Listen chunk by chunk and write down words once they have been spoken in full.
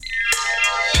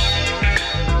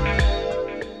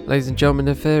Ladies and gentlemen,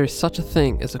 if there is such a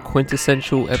thing as a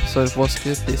quintessential episode of What's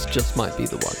Good, this just might be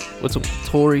the one. We're talking about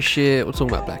Tory shit, we're talking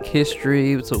about Black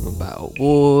history, we're talking about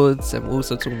awards, and we're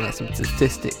also talking about some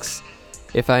statistics.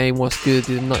 If I ain't What's Good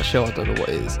in a nutshell, I don't know what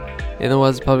is. In the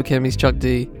words of Public Enemy's Chuck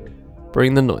D,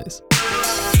 bring the noise.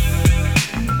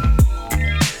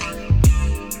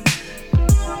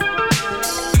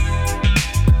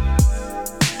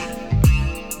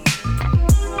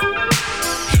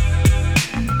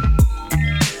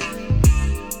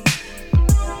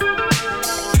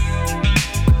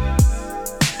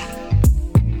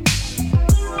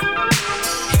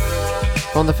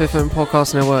 On the Fifth Element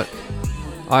Podcast Network,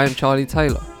 I am Charlie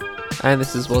Taylor, and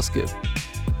this is What's Good.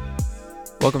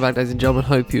 Welcome back, ladies and gentlemen.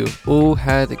 Hope you all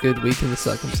had a good week in the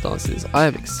circumstances. I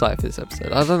am excited for this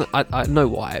episode. I know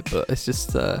why, but it's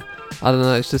just, I don't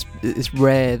know, it's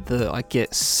rare that I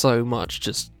get so much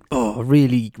just,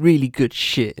 really, really good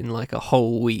shit in like a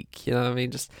whole week, you know what I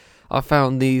mean? I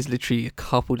found these literally a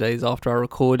couple days after I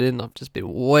recorded, I've just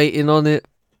been waiting on it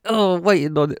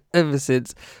ever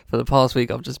since. For the past week,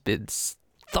 I've just been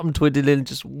thumb twiddling,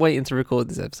 just waiting to record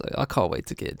this episode. I can't wait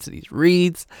to get into these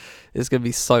reads. It's going to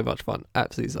be so much fun.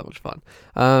 Absolutely so much fun.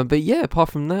 But yeah,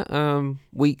 apart from that,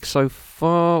 week so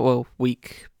far,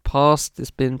 week past,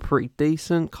 it's been pretty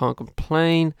decent. Can't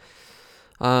complain.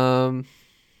 Yeah,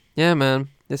 man.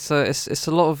 It's a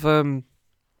lot of, I don't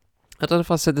know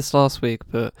if I said this last week,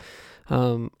 but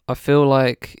I feel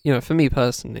like, you know, for me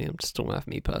personally, I'm just talking about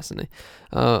me personally,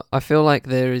 I feel like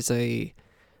there is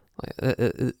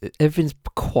everything's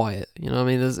quiet, you know what I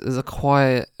mean? There's a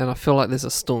quiet, and I feel like there's a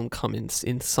storm coming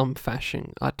in some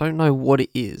fashion. I don't know what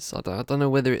it is. I don't know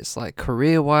whether it's like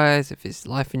career-wise, if it's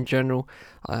life in general,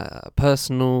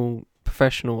 personal,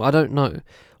 professional. I don't know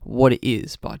what it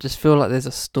is, but I just feel like there's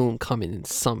a storm coming in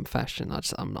some fashion.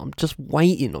 I'm just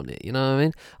waiting on it, you know what I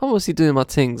mean? I'm obviously doing my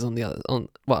things while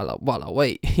I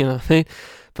wait, you know what I mean?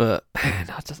 But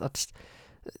man, I just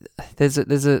there's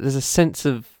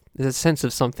a sense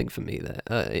of something for me there,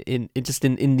 in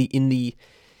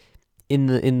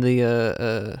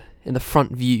the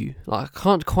front view. Like, I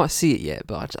can't quite see it yet,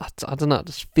 but I don't know. I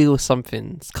just feel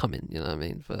something's coming. You know what I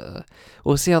mean? But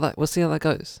we'll see how that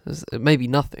goes. It may be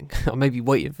nothing. I may be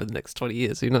waiting for the next 20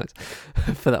 years. Who knows?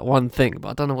 For that one thing, but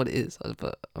I don't know what it is.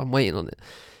 But I'm waiting on it.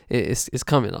 It's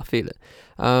coming. I feel it.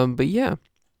 But yeah.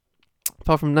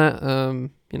 Apart from that,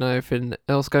 you know, everything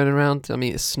else going around. I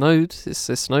mean, it snowed. It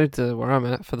snowed where I'm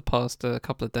at for the past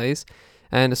couple of days,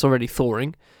 and it's already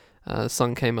thawing. The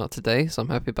sun came out today, so I'm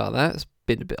happy about that. It's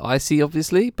been a bit icy,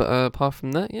 obviously, but apart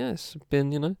from that, yeah, it's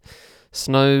been, you know,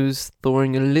 snows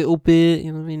thawing a little bit,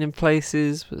 you know what I mean, in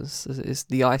places. But it's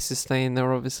the ice is staying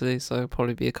there, obviously, so it'll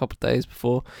probably be a couple of days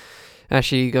before it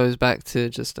actually goes back to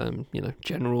just, you know,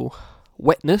 general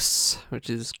wetness, which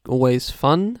is always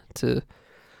fun to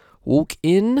walk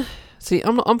in. See,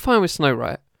 I'm fine with snow,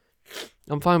 right?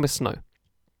 I'm fine with snow.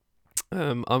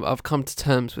 I've come to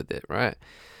terms with it, right?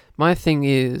 My thing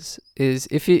is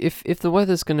if the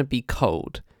weather's gonna be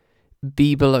cold,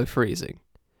 be below freezing.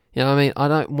 You know what I mean? I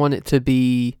don't want it to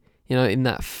be, you know, in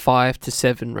that 5 to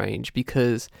 7 range,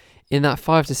 because in that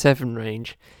 5 to 7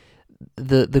 range,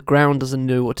 the ground doesn't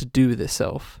know what to do with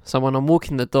itself. So when I'm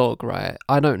walking the dog, right,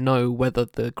 I don't know whether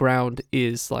the ground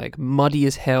is like muddy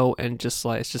as hell and just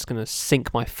like it's just gonna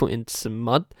sink my foot into some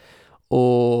mud,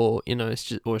 or, you know, it's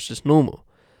just normal.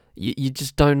 You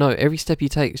just don't know. Every step you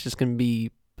take is just gonna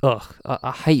be,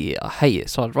 I hate it.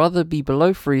 So I'd rather be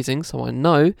below freezing, so I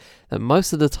know that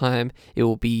most of the time it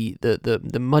will be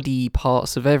the muddy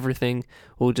parts of everything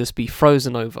will just be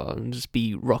frozen over and just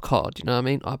be rock hard, you know what I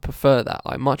mean? I prefer that.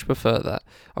 I much prefer that.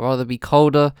 I'd rather be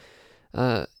colder.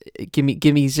 Give me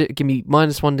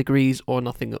 -1 degrees or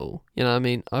nothing at all, you know what I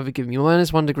mean? Either give me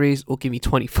 -1 degrees or give me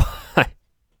 25.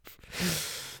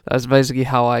 That's basically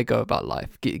how I go about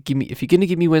life. Give me, if you're gonna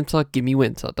give me winter, give me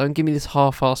winter. Don't give me this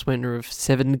half-assed winter of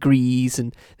 7 degrees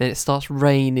and then it starts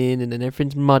raining and then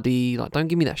everything's muddy. Like, don't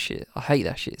give me that shit. I hate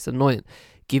that shit. It's annoying.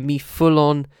 Give me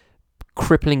full-on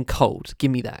crippling cold.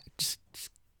 Give me that. Just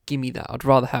give me that. I'd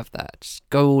rather have that. Just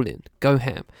go all in. Go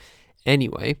ham.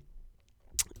 Anyway,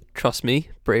 trust me,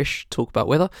 British, talk about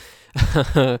weather.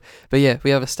 But yeah,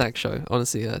 we have a stacked show.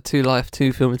 Honestly, 2 life,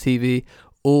 2 film and TV,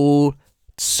 all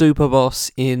super boss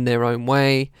in their own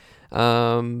way,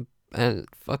 and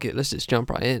fuck it, let's just jump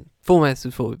right in. Formats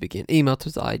before we begin: email,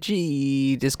 Twitter,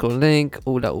 IG, Discord link,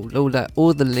 all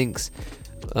the links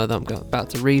that I'm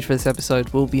about to read for this episode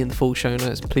will be in the full show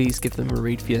notes. Please give them a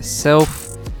read for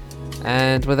yourself.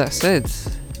 And with that said,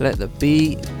 let the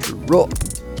beat drop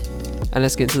and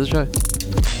let's get into the show.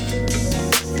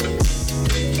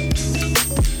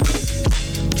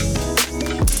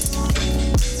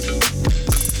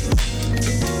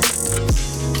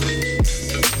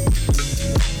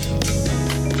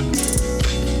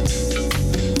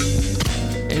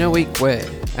 week where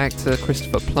actor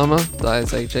Christopher Plummer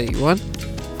dies age 81,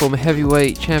 former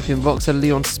heavyweight champion boxer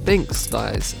Leon Spinks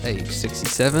dies age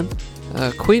 67,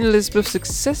 Queen Elizabeth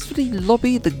successfully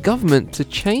lobbied the government to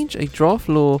change a draft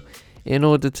law in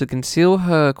order to conceal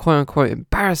her quote-unquote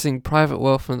embarrassing private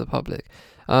wealth from the public.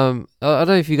 I don't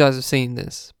know if you guys have seen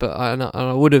this, but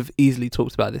I would have easily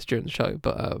talked about this during the show,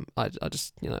 but I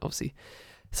just, obviously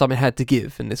something had to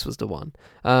give, and this was the one.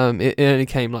 It only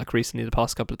came like recently, the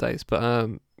past couple of days,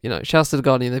 but shouts to The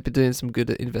Guardian. They've been doing some good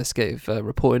investigative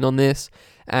reporting on this,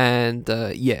 and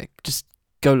just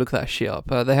go look that shit up.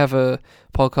 They have a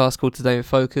podcast called Today in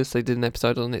Focus. They did an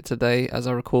episode on it today as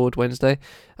I record Wednesday.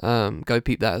 Go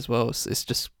peep that as well. It's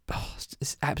just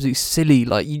it's absolutely silly.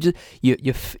 Like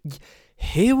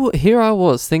here I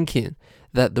was thinking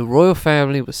that the royal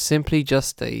family was simply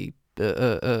just a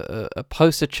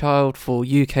poster child for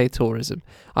UK tourism.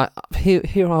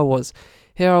 Here I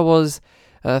was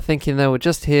thinking they were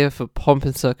just here for pomp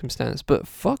and circumstance, but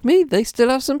fuck me, they still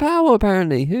have some power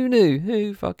apparently. Who knew?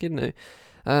 Who fucking knew?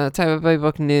 Tampa Bay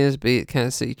Buccaneers beat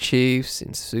Kansas City Chiefs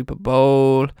in Super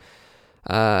Bowl.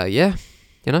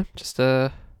 Just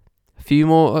a few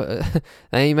more.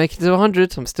 They ain't making it to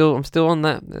 100. I'm still on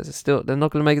that. They're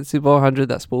not going to make it to Super Bowl 100.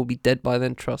 That sport will be dead by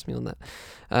then. Trust me on that.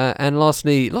 And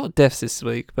lastly, a lot of deaths this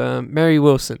week. But Mary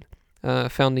Wilson,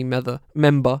 founding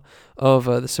member of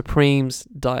the Supremes,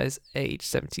 dies age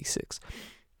 76.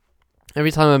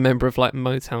 Every time a member of like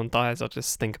Motown dies, I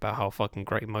just think about how fucking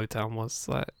great Motown was.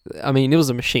 Like, I mean, it was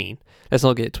a machine. Let's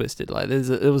not get it twisted. Like,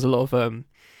 there was a lot of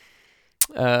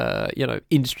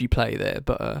industry play there,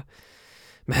 but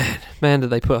man, did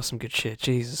they put out some good shit.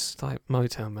 Jesus, like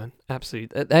Motown, man,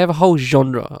 absolutely. They have a whole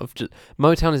genre of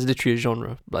Motown is literally a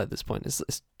genre. Like, at this point, it's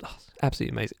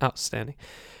absolutely amazing, outstanding.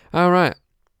 All right,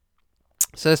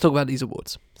 so let's talk about these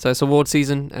awards. So it's award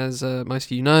season, as most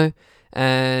of you know.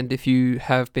 And if you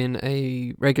have been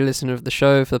a regular listener of the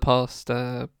show for the past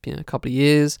couple of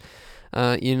years,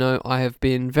 I have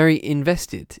been very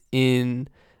invested in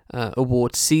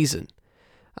award season.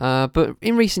 But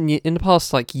in the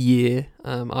past year,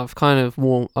 I've kind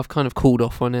of cooled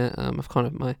off on it. I've kind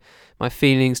of my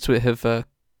feelings to it have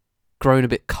grown a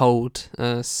bit cold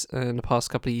in the past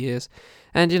couple of years.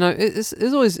 And it's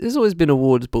always been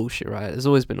awards bullshit, right? There's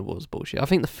always been awards bullshit. I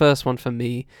think the first one for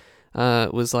me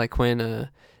was like when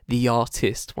The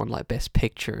Artist won like Best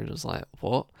Picture, and it was like,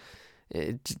 what?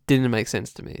 It just didn't make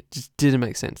sense to me. It just didn't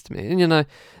make sense to me. And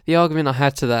the argument I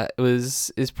had to that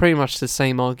is pretty much the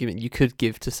same argument you could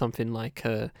give to something like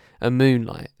a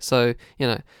Moonlight. So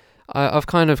I've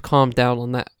kind of calmed down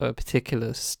on that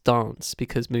particular stance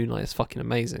because Moonlight is fucking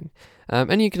amazing.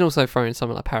 And you can also throw in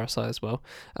something like Parasite as well.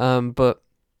 But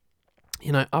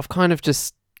I've kind of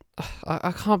just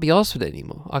I can't be asked for it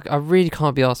anymore. I really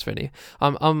can't be asked for any.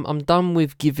 I'm done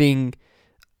with giving.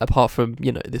 Apart from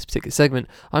this particular segment,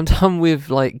 I'm done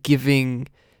with like giving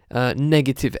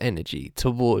negative energy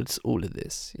towards all of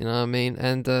this. You know what I mean?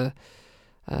 And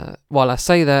while I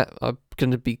say that, I'm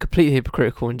going to be completely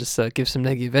hypocritical and just give some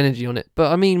negative energy on it.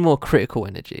 But I mean more critical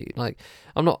energy. Like,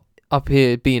 I'm not up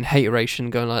here being hateration,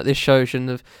 going like this show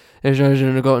shouldn't have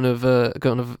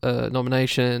gotten a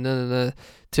nomination.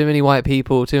 Too many white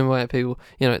people.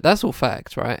 That's all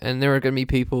fact, right? And there are going to be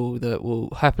people that will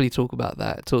happily talk about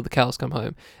that till the cows come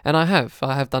home. And I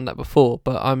have done that before,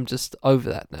 but I'm just over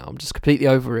that now. I'm just completely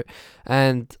over it.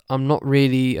 And I'm not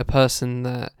really a person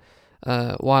that,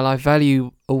 while I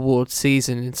value award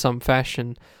season in some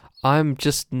fashion, I'm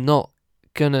just not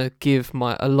gonna give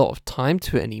a lot of time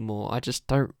to it anymore. I just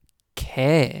don't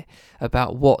care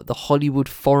about what the Hollywood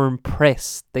foreign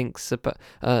press thinks about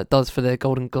does for their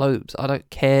Golden Globes. I don't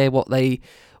care what they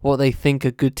think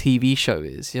a good TV show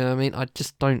is. You know what I mean? I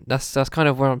just don't. That's kind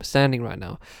of where I'm standing right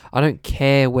now. I don't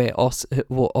care what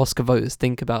Oscar voters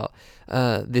think about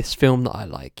this film that I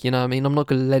like. You know what I mean? I'm not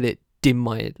gonna let it dim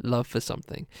my love for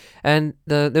something. And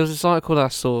there was this article that I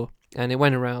saw, and it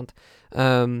went around.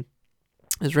 It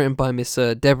was written by Miss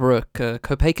Deborah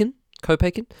Kopeikin.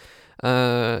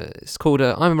 It's called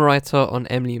I'm a Writer on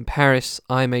Emily in Paris.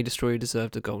 I May Destroy You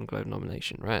deserved a Golden Globe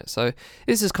nomination, right? So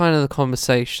this is kind of the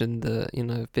conversation that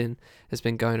has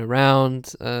been going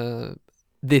around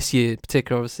this year in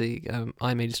particular. Obviously,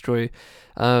 I May Destroy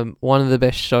You, one of the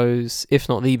best shows, if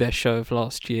not the best show of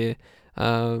last year.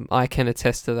 I can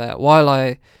attest to that. While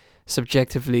I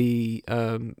subjectively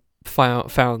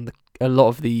found a lot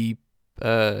of the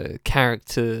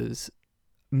characters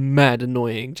mad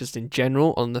annoying just in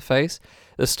general on the face,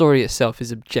 the story itself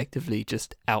is objectively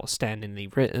just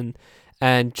outstandingly written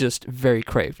and just very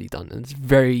creatively done, and it's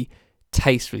very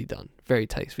tastefully done.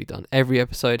 Every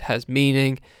episode has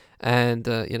meaning, and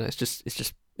it's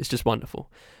just wonderful.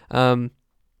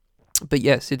 But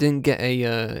yes, it didn't get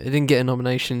a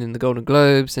nomination in the Golden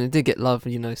Globes, and it did get love,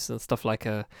 stuff like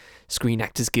Screen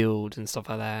Actors Guild and stuff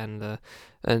like that,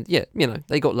 and yeah,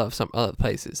 they got love some other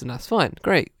places, and that's fine,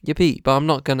 great, yippee. But I'm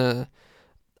not gonna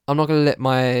let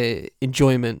my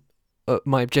enjoyment,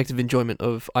 my objective enjoyment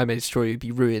of I May Destroy You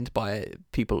be ruined by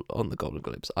people on the Golden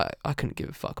Globes. I couldn't give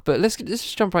a fuck. But let's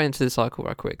just jump right into this article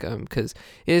right quick, because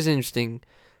it is an interesting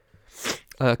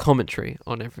commentary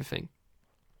on everything.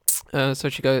 So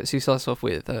she starts off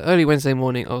with, early Wednesday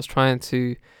morning, I was trying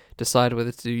to decide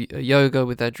whether to do a yoga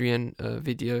with Adrienne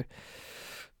video,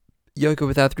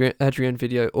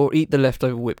 or eat the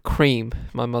leftover whipped cream.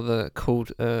 My mother called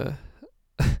me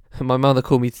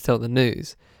to tell me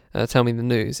the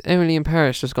news. Emily in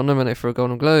Paris just got nominated for a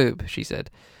Golden Globe, she said.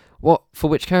 What? For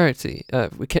which category?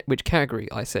 Which category?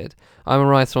 I said. I'm a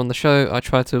writer on the show. I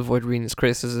tried to avoid reading its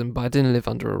criticism, but I didn't live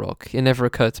under a rock. It never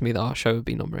occurred to me that our show would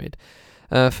be nominated.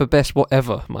 For best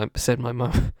whatever, said my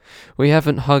mum. We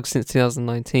haven't hugged since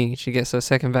 2019. She gets her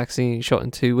second vaccine shot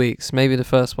in 2 weeks. Maybe the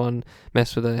first one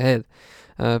messed with her head.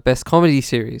 Best comedy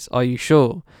series. Are you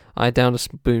sure? I downed a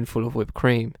spoonful of whipped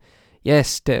cream.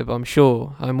 Yes, Deb, I'm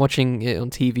sure. I'm watching it on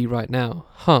TV right now.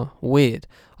 Huh, weird.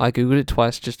 I googled it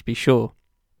twice just to be sure.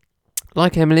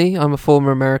 Like Emily, I'm a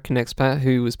former American expat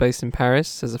who was based in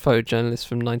Paris as a photojournalist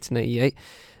from 1988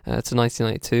 to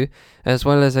 1992, as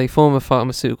well as a former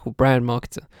pharmaceutical brand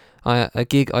marketer. A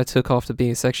gig I took after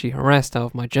being sexually harassed out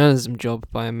of my journalism job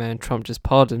by a man Trump just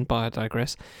pardoned, but I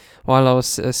digress, while I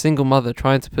was a single mother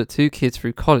trying to put 2 kids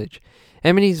through college.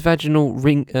 Emily's vaginal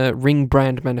ring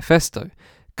brand manifesto,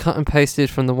 cut and pasted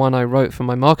from the one I wrote for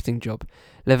my marketing job.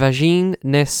 Le vagin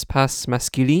n'est pas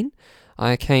masculine.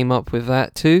 I came up with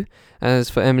that too.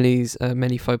 As for Emily's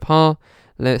many faux pas,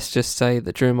 let's just say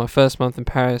that during my first month in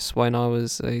Paris, when I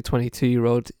was a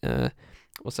 22-year-old,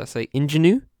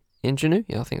 ingenue?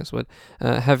 Yeah, I think that's the word.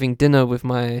 Having dinner with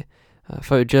my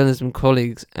photojournalism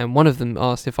colleagues, and one of them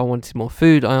asked if I wanted more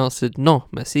food, I answered, non,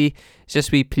 merci, je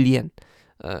suis pliant.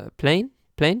 Plain?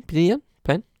 Pliant?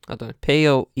 I don't know,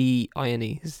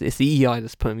 P-O-E-I-N-E. It's the E-I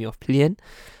that's putting me off, pliant.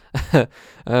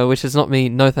 Which does not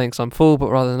mean no thanks I'm full, but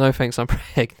rather no thanks I'm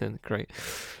pregnant. Great.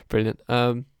 Brilliant.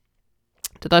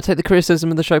 Did I take the criticism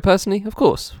of the show personally? Of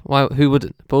course. Why? Who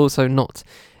wouldn't? But also not.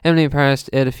 Emily in Paris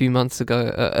aired a few months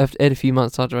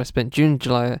after I spent June and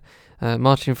July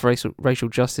marching for racial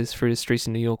justice through the streets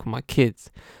of New York with my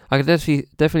kids. I could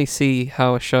definitely see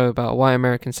how a show about white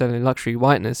Americans selling luxury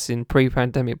whiteness in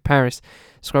pre-pandemic Paris,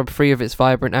 scrubbed free of its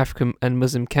vibrant African and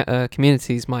Muslim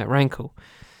communities, might rankle.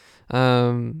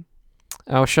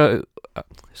 Our show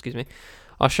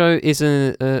is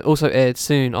also aired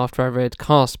soon after I read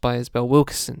Cast by Isabel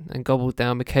Wilkerson and gobbled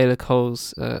down Michaela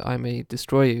Cole's I May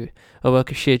Destroy You, a work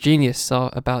of sheer genius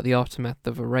about the aftermath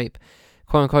of a rape.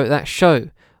 Quote unquote, that show,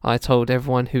 I told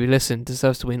everyone who listened,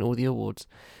 deserves to win all the awards.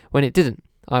 When it didn't,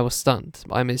 I was stunned.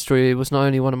 I May Destroy You was not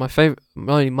only my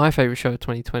favourite show of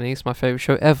 2020, it's my favourite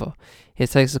show ever.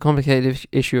 It takes the complicated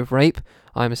issue of rape,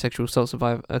 I'm a sexual assault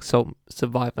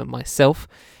survivor myself,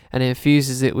 and it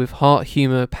infuses it with heart,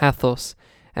 humour, pathos,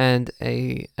 and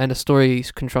a story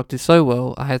constructed so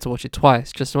well I had to watch it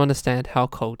twice just to understand how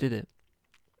Cole did it.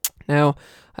 Now,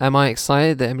 am I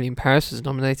excited that Emily in Paris was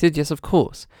nominated? Yes, of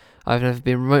course. I've never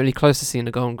been remotely close to seeing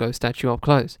a Golden Globe statue up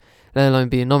close, let alone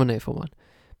being nominated for one.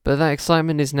 But that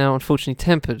excitement is now unfortunately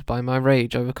tempered by my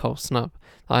rage over Cole's snub.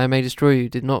 I May Destroy You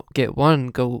did not get one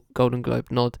Golden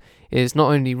Globe nod. It is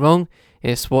not only wrong,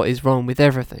 it's what is wrong with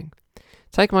everything.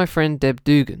 Take my friend Deb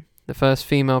Dugan, the first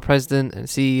female president and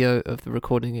CEO of the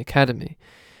Recording Academy.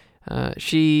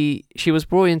 She was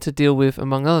brought in to deal with,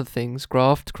 among other things,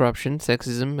 graft, corruption,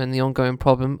 sexism, and the ongoing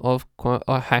problem of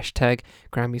hashtag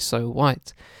Grammy So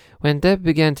White. When Deb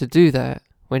began to do that,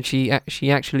 when she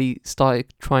actually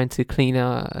started trying to clean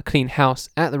house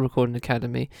at the Recording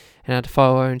Academy and had to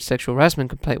file her own sexual harassment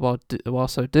complaint while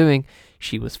so doing,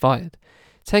 she was fired.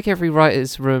 Take every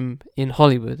writer's room in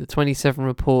Hollywood. The 27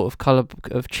 report of Color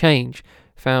of Change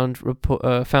found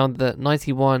that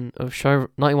 91% of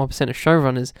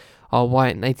showrunners are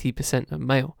white and 80% are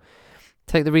male.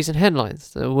 Take the recent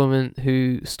headlines. The woman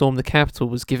who stormed the Capitol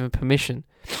was given permission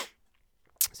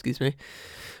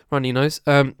runny nose,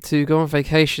 to go on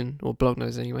vacation, or blog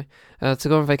nose anyway, to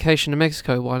go on vacation to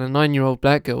Mexico while a 9-year-old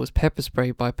black girl was pepper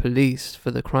sprayed by police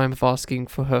for the crime of asking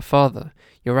for her father.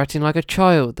 You're acting like a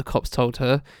child, the cops told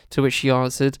her, to which she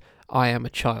answered, I am a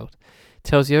child.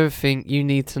 Tells you everything you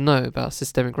need to know about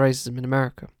systemic racism in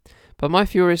America. But my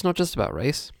fury is not just about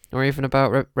race. or even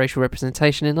about racial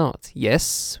representation in art.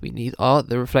 Yes, we need art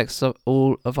that reflects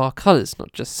all of our colours,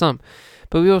 not just some.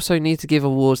 But we also need to give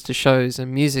awards to shows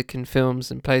and music and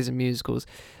films and plays and musicals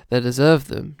that deserve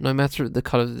them, no matter the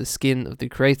colour of the skin of the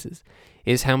creators.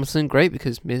 Is Hamilton great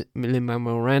because Lin-Manuel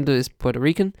Miranda is Puerto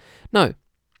Rican? No.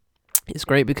 It's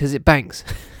great because it bangs.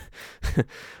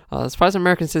 As far as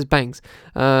American says bangs.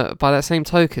 By that same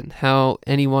token, how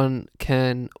anyone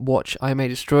can watch I May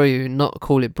Destroy You and not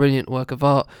call it brilliant work of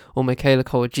art or Michaela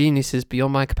Cole a genius is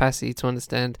beyond my capacity to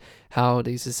understand how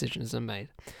these decisions are made.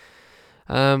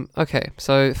 Okay,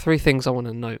 so 3 things I want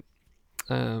to note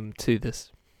to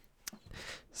this.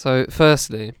 So,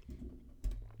 firstly,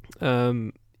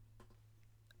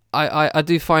 I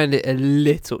do find it a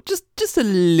little, just a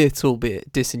little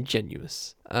bit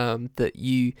disingenuous that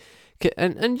you can,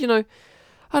 and you know,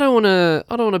 I don't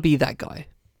want to be that guy,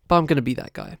 but I'm gonna be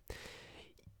that guy.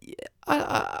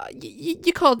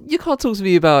 You can't talk to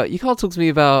me about you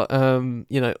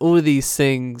know, all of these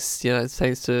things, you know,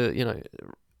 thanks to, you know,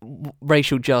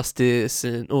 racial justice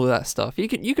and all that stuff. You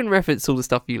can reference all the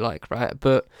stuff you like, right?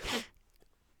 But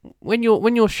when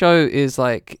your show is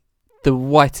like the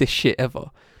whitest shit ever,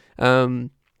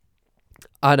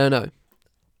 I don't know.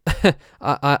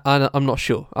 I'm not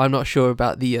sure. I'm not sure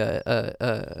about the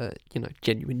you know,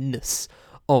 genuineness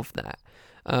of that.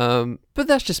 But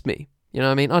that's just me. You know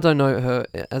what I mean? I don't know her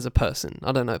as a person.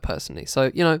 I don't know her personally.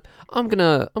 So, you know, I'm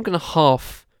gonna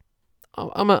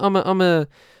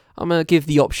give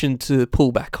the option to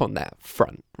pull back on that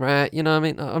front, right? You know what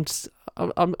I mean?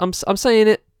 I'm saying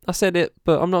it. I said it,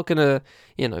 but I'm not gonna,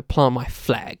 you know, plant my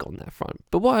flag on that front.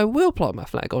 But what I will plant my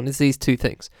flag on is these 2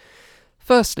 things.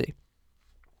 Firstly,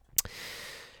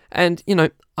 and you know,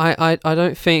 I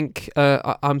don't think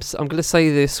I'm gonna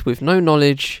say this with no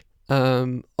knowledge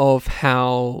of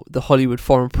how the Hollywood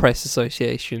Foreign Press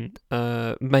Association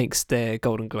makes their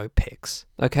Golden Globe picks,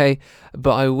 okay?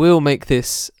 But I will make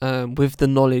this with the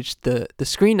knowledge that the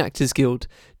Screen Actors Guild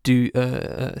do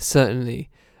certainly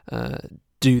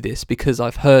do this, because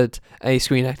I've heard a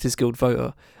Screen Actors Guild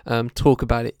voter talk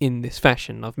about it in this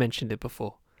fashion. I've mentioned it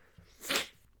before.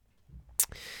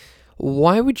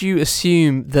 Why would you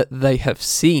assume that they have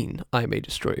seen I May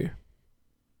Destroy You?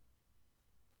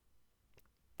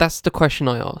 That's the question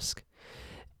I ask.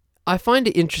 I find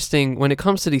it interesting when it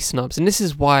comes to these snubs, and this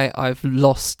is why I've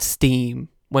lost steam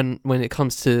when it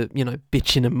comes to, you know,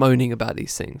 bitching and moaning about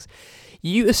these things.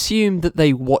 You assume that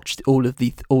they watched all of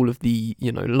the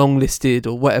you know, long listed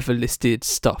or whatever listed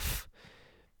stuff.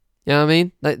 You know what I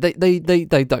mean?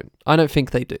 They don't. I don't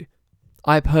think they do.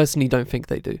 I personally don't think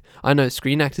they do. I know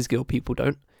Screen Actors Guild people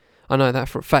don't. I know that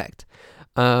for a fact.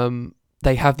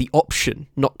 They have the option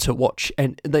not to watch,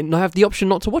 and they have the option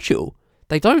not to watch it all.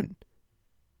 They don't.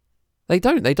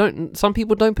 Some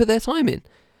people don't put their time in.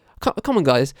 Come on,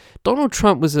 guys. Donald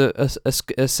Trump was a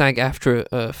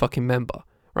SAG-AFTRA fucking member,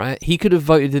 right? He could have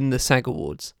voted in the SAG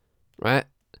Awards, right?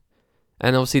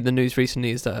 And obviously the news recently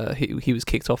is that he was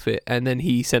kicked off it, and then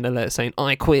he sent a letter saying,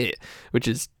 I quit, which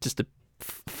is just the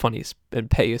funniest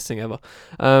and pettiest thing ever.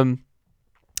 But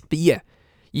yeah,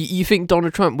 you think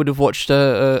Donald Trump would have watched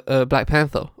Black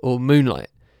Panther or Moonlight?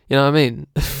 You know what I mean?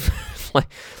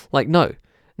 like no,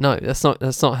 that's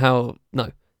not how.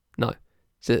 No,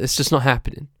 it's just not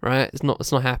happening, right? It's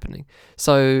not happening.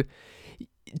 So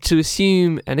to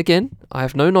assume, and again, I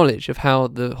have no knowledge of how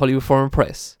the Hollywood Foreign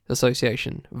Press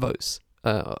Association votes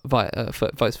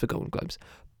votes for Golden Globes,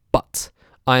 but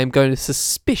I am going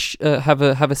to have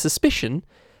a suspicion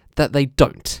that they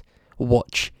don't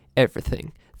watch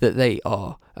everything that they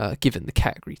are given the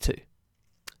category to.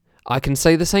 I can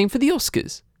say the same for the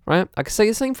Oscars, right? I can say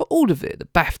the same for all of it, the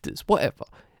BAFTAs, whatever.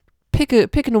 Pick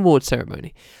an award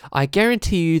ceremony. I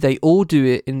guarantee you they all do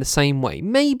it in the same way.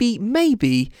 Maybe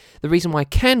the reason why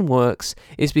Cannes works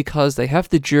is because they have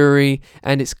the jury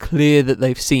and it's clear that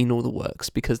they've seen all the works,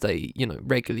 because they, you know,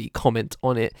 regularly comment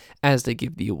on it as they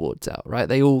give the awards out, right?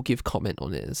 They all give comment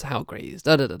on it as how great it is,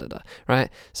 right?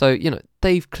 So, you know,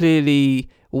 they've clearly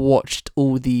watched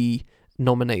all the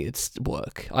nominated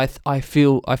work. I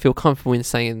feel comfortable in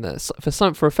saying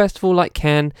that for a festival like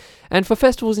Cannes, and for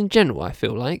festivals in general, I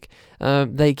feel like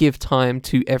they give time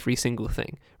to every single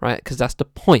thing, right? Because that's the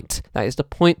point. That is the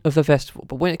point of the festival.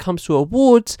 But when it comes to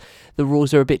awards, the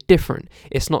rules are a bit different.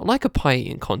 It's not like a pie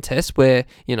eating contest where,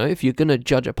 you know, if you're gonna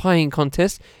judge a pie eating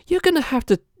contest, you're gonna have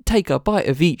to take a bite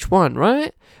of each one,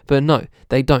 right? But no,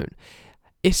 they don't.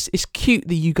 It's cute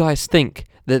that you guys think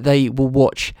that they will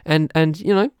watch, and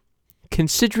you know,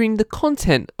 considering the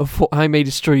content of what I May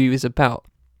Destroy You is about,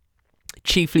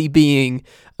 chiefly being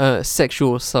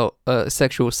sexual assault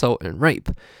and rape,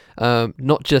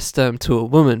 not just to a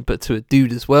woman, but to a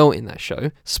dude as well in that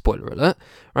show. Spoiler alert,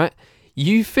 right?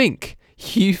 You think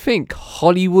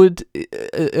Hollywood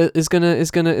is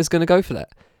gonna go for that?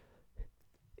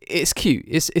 It's cute.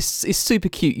 It's super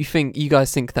cute. You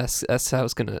guys think that's how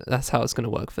it's gonna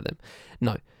work for them?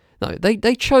 No.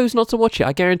 They chose not to watch it.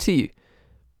 I guarantee you.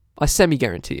 I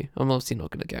semi-guarantee you. I'm obviously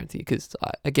not going to guarantee you because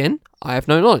I have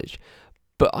no knowledge,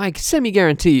 but I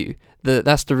semi-guarantee you that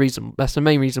that's the reason. That's the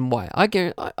main reason why.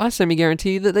 I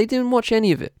semi-guarantee you that they didn't watch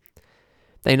any of it.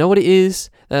 They know what it is.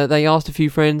 They asked a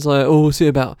few friends, like, "Oh, what's it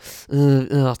about?" I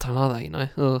don't like that, you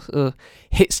know.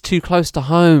 Hits too close to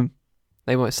home.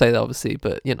 They won't say that, obviously,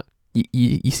 but you know,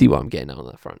 you see what I'm getting at on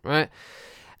that front, right?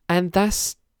 And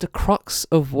that's the crux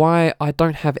of why I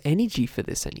don't have energy for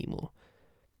this anymore.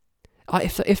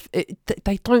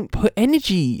 They don't put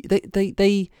energy,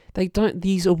 they don't.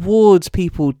 These awards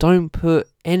people don't put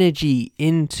energy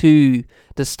into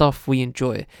the stuff we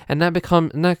enjoy, and that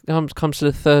comes to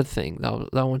the third thing that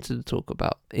I wanted to talk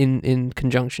about in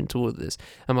conjunction to all of this,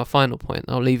 and my final point.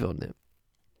 I'll leave it on it.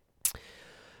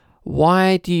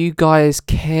 Why do you guys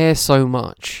care so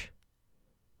much?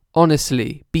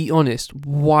 Honestly, be honest.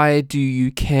 Why do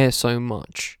you care so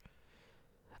much?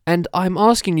 And I'm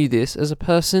asking you this as a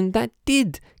person that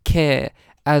did care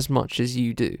as much as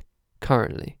you do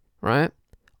currently, right?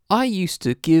 I used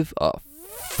to give a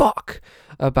fuck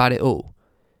about it all.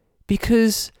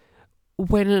 Because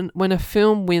when a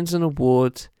film wins an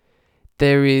award,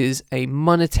 there is a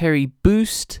monetary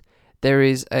boost, there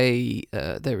is a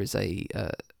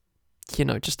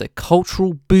just a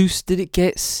cultural boost that it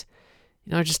gets,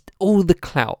 just all the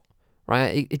clout,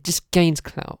 right? It just gains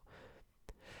clout.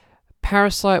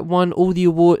 Parasite won all the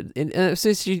awards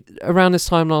around this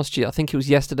time last year. I think it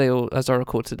was yesterday, or as I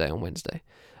record today on Wednesday.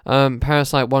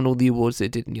 Parasite won all the awards they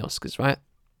did in the Oscars, right?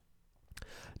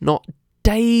 Not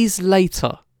days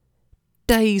later,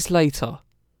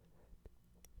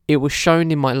 it was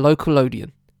shown in my local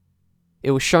Odeon.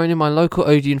 It was shown in my local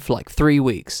Odeon for like 3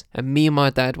 weeks, and me and my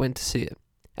dad went to see it,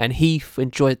 and he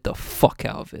enjoyed the fuck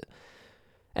out of it,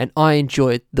 and I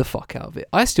enjoyed the fuck out of it.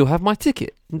 I still have my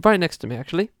ticket right next to me,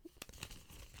 actually.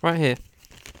 Right here.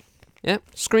 Yep.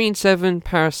 Screen 7,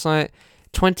 Parasite,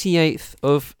 28th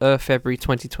of February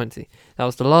 2020. That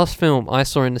was the last film I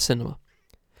saw in the cinema.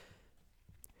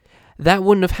 That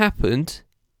wouldn't have happened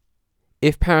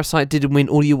if Parasite didn't win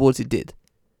all the awards it did.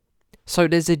 So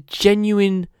there's a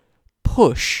genuine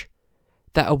push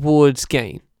that awards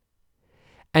gain.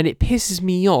 And it pisses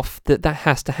me off that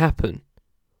has to happen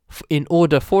in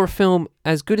order for a film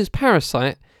as good as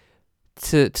Parasite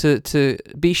to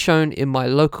be shown in my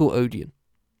local Odeon.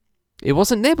 It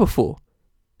wasn't there before.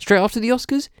 Straight after the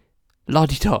Oscars,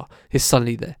 la-di-da, it's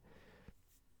suddenly there.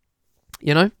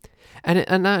 And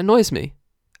that annoys me.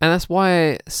 And that's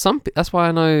why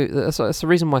I know that's the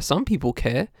reason why some people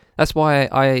care. That's why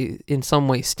I in some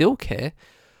way still care,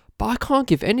 but I can't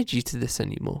give energy to this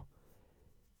anymore.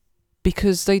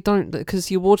 Because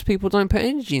the awards people don't put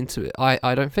energy into it.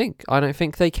 I don't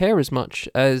think they care as much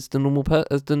as the normal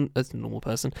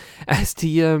person, as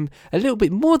the a little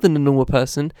bit more than the normal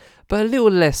person, but a little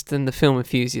less than the film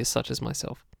enthusiast such as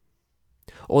myself,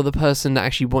 or the person that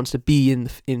actually wants to be in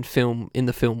the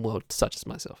film world such as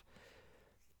myself.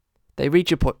 They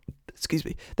reach a point.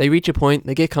 They reach a point.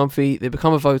 They get comfy. They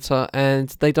become a voter, and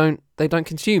they don't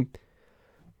consume.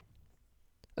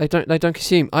 They don't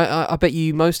consume. I bet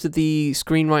you most of the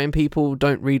screenwriting people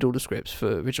don't read all the scripts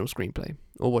for original screenplay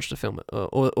or watch the film,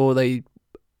 or they,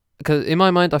 because in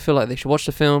my mind I feel like they should watch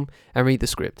the film and read the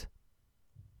script.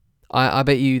 I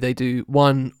bet you they do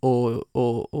one or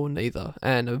neither,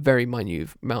 and a very minute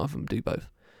amount of them do both.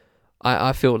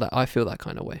 I feel that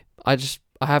kind of way. I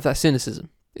have that cynicism.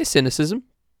 It's cynicism,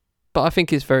 but I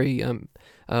think it's very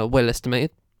well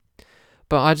estimated.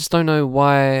 But I just don't know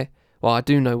why. Well, I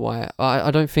do know why. I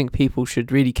don't think people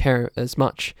should really care as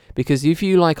much, because if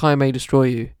you like I May Destroy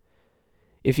You,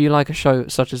 if you like a show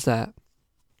such as that,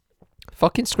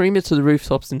 fucking scream it to the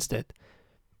rooftops instead.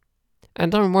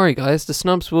 And don't worry, guys, the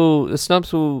snubs will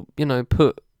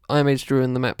put I May Destroy You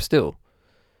on the map still,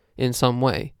 in some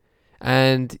way.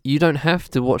 And you don't have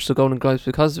to watch the Golden Globes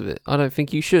because of it. I don't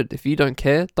think you should. If you don't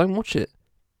care, don't watch it.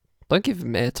 Don't give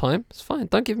him airtime. It's fine.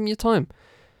 Don't give him your time.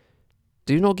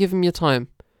 Do not give him your time.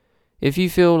 If you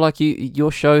feel like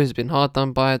your show has been hard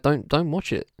done by, don't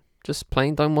watch it. Just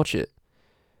plain don't watch it.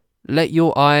 Let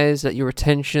your eyes, let your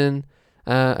attention,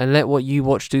 and let what you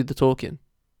watch do the talking.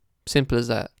 Simple as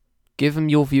that. Give them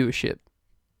your viewership.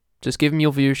 Just give them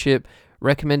your viewership.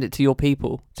 Recommend it to your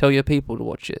people. Tell your people to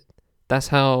watch it. That's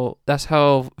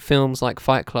how films like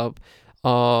Fight Club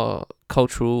are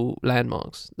cultural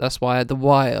landmarks. That's why The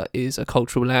Wire is a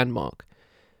cultural landmark.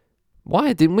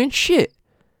 Wire didn't win shit.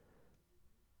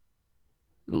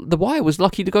 The Wire was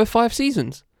lucky to go 5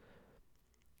 seasons.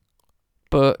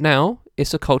 But now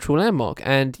it's a cultural landmark,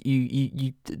 and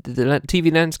the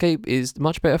TV landscape is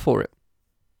much better for it.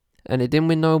 And it didn't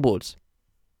win no awards.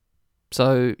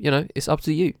 So, it's up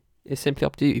to you. It's simply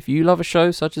up to you. If you love a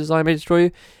show such as I May Destroy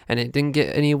You, and it didn't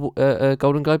get any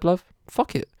Golden Globe love,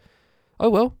 fuck it. Oh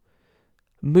well.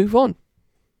 Move on.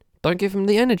 Don't give them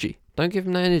the energy. Don't give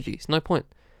them the energy. It's no point.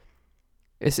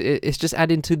 It's just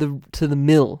adding to the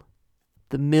mill.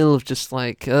 The mill of just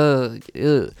like, here's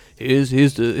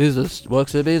the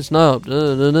works that are being snubbed.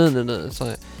 It's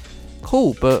like,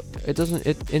 cool, but it doesn't.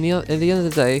 At the end of the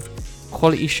day,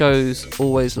 quality shows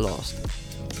always last.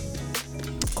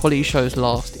 Quality shows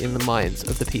last in the minds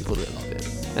of the people that love it,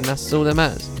 and that's all that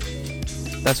matters.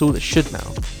 That's all that should matter,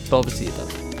 but obviously it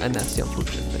doesn't, and that's the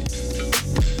unfortunate thing.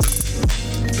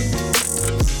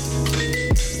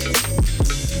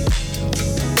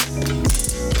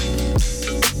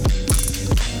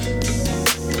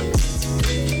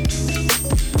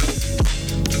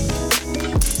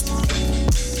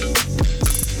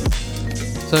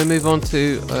 So we move on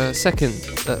to second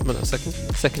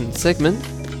segment,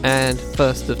 and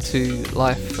first of 2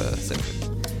 life segments.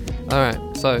 Alright,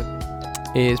 so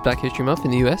it is Black History Month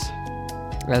in the US,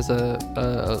 as a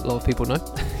lot of people know.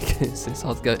 it's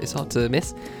hard to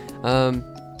miss. But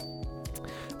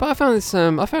I found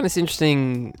this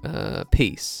interesting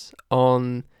piece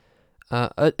on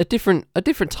a different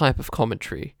type of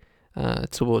commentary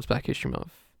towards Black History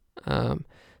Month.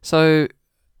 So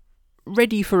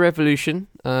Ready for Revolution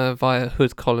via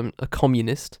Hood Column, a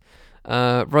communist,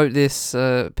 wrote this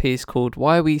piece called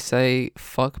Why We Say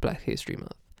Fuck Black History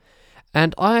Month.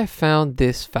 And I found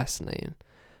this fascinating.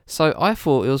 So I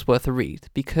thought it was worth a read,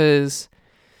 because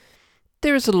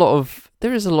there is a lot of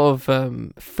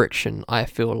friction, I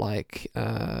feel like,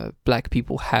 black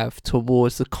people have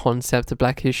towards the concept of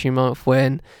Black History Month,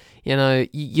 when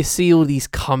you see all these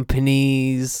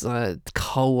companies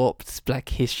co-opt Black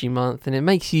History Month, and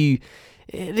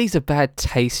it leaves a bad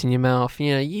taste in your mouth.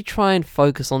 You try and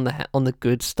focus on the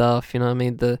good stuff.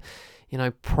 The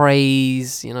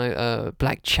praise,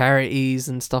 black charities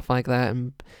and stuff like that,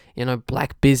 and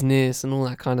black business and all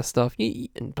that kind of stuff,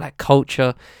 and black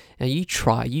culture. You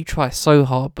try so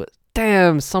hard, but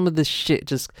damn, some of this shit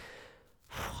just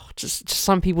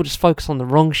some people just focus on the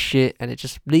wrong shit, and it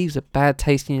just leaves a bad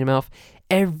taste in your mouth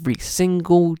every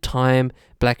single time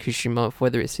Black History Month,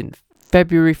 whether it's in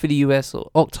February for the US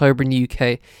or October in the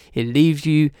UK, it leaves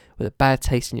you with a bad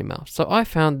taste in your mouth. So I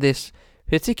found this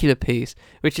particular piece,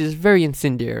 which is very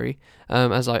incendiary,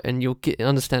 and you'll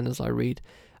understand as I read,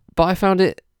 but I found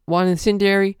it, while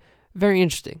incendiary, very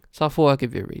interesting. So I thought I'd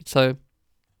give you a read. So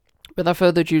without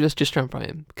further ado, let's just jump right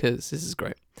in, because this is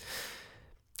great.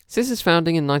 Since its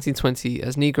founding in 1920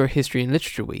 as Negro History and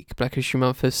Literature Week, Black History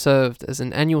Month has served as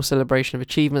an annual celebration of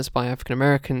achievements by African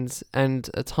Americans and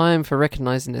a time for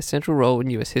recognizing their central role in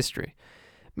US history.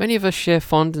 Many of us share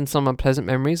fond and some unpleasant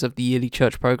memories of the yearly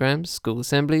church programs, school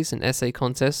assemblies, and essay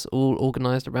contests, all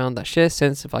organized around that shared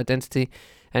sense of identity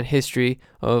and history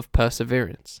of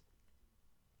perseverance.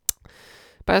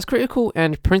 But as critical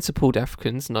and principled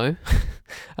Africans know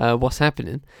what's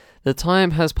happening, the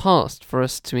time has passed for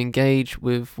us to engage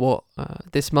with what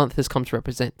this month has come to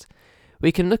represent.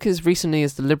 We can look as recently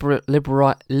as the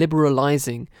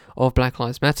liberalizing of Black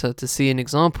Lives Matter to see an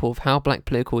example of how black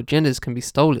political agendas can be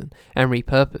stolen and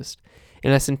repurposed. In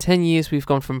less than 10 years, we've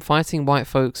gone from fighting white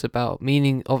folks about the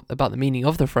meaning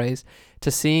of the phrase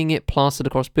to seeing it plastered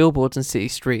across billboards and city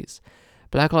streets.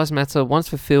 Black Lives Matter once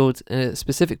fulfilled a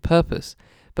specific purpose,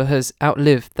 but has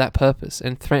outlived that purpose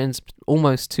and threatens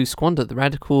almost to squander the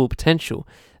radical potential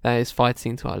that is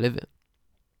fighting to outlive it.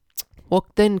 What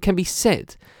then can be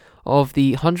said of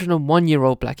the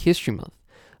 101-year-old Black History Month,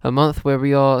 a month where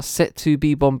we are set to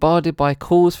be bombarded by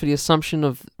calls for the assumption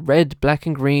of red, black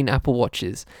and green Apple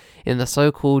Watches in the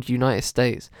so-called United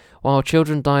States, while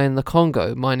children die in the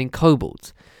Congo mining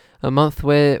cobalt, a month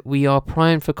where we are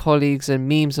primed for colleagues and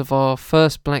memes of our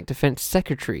first black defense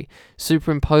secretary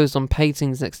superimposed on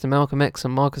paintings next to Malcolm X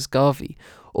and Marcus Garvey,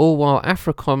 all while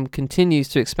AFRICOM continues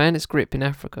to expand its grip in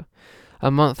Africa. A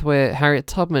month where Harriet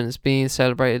Tubman is being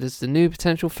celebrated as the new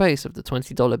potential face of the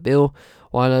 $20 bill,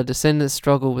 while her descendants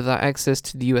struggle without access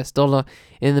to the US dollar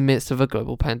in the midst of a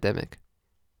global pandemic.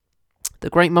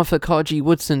 The great month that Carter G.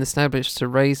 Woodson established to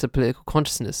raise the political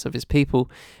consciousness of his people,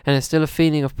 and instill a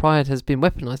feeling of pride, has been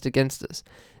weaponized against us.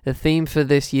 The theme for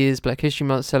this year's Black History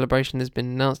Month celebration has been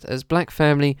announced as Black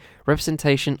Family,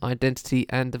 Representation, Identity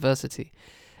and Diversity.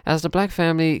 As the black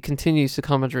family continues to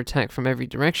come under attack from every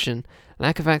direction,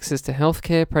 lack of access to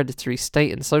healthcare, predatory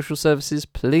state and social services,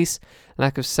 police,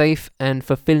 lack of safe and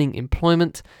fulfilling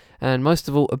employment, and most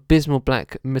of all, abysmal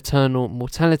black maternal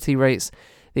mortality rates,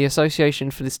 the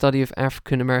Association for the Study of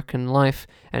African American Life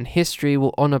and History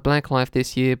will honour black life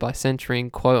this year by centering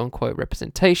quote-unquote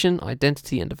representation,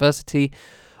 identity and diversity,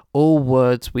 all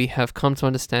words we have come to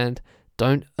understand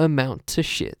don't amount to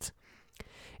shit.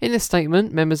 In this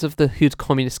statement, members of the Hood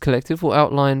Communist Collective will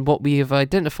outline what we have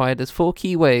identified as 4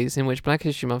 key ways in which Black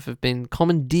History Month have been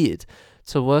commandeered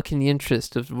to work in the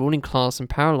interest of the ruling class and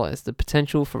paralyze the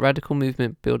potential for radical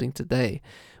movement building today.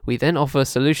 We then offer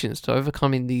solutions to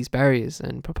overcoming these barriers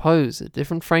and propose a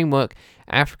different framework,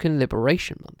 African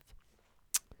Liberation Month.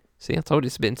 See, I told you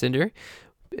it's a bit incendiary.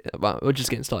 Well, we're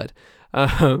just getting started.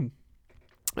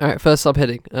 Alright, first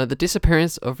subheading. The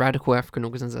disappearance of radical African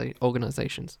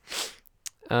organizations.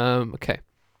 Okay.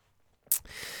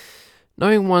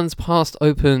 Knowing one's past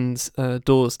opens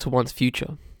doors to one's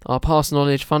future. Our past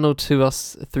knowledge funneled to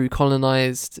us through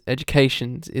colonized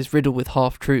education is riddled with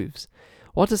half-truths.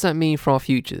 What does that mean for our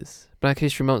futures? Black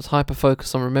History Month's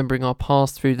hyper-focus on remembering our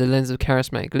past through the lens of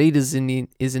charismatic leaders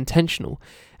is intentional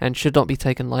and should not be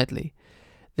taken lightly.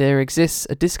 There exists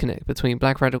a disconnect between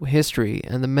black radical history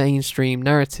and the mainstream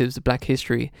narratives of black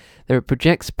history that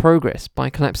projects progress by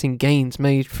collapsing gains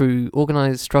made through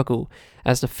organized struggle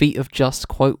as the feat of just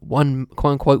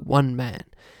quote-unquote one man.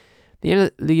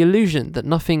 The illusion that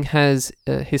nothing has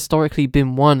historically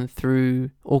been won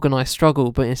through organized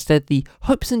struggle, but instead the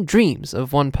hopes and dreams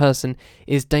of one person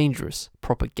is dangerous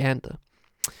propaganda.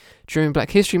 During Black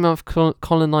History Month,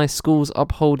 colonized schools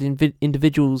uphold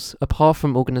individuals apart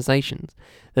from organizations,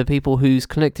 the people whose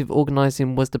collective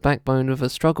organizing was the backbone of a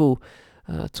struggle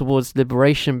towards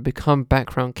liberation become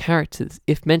background characters,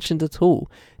 if mentioned at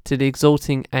all, to the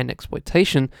exalting and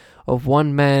exploitation of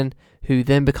one man who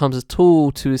then becomes a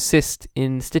tool to assist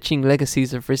in stitching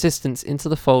legacies of resistance into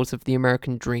the folds of the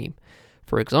American dream.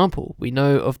 For example, we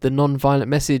know of the non-violent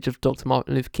message of Dr.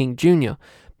 Martin Luther King Jr.,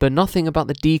 but nothing about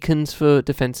the Deacons for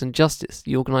Defense and Justice,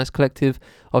 the organized collective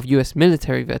of US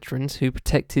military veterans who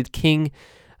protected King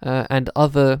and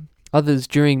others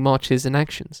during marches and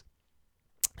actions.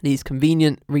 These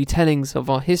convenient retellings of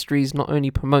our histories not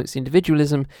only promotes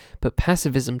individualism, but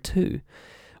pacifism too,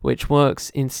 which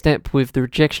works in step with the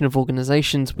rejection of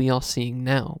organizations we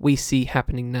see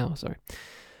happening now.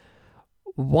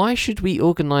 Why should we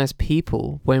organize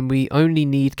people when we only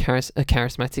need a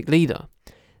charismatic leader?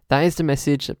 That is the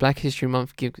message that Black History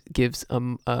Month gives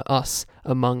us,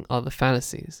 among other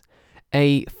fallacies.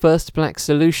 A first black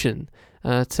solution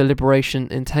to liberation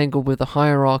entangled with the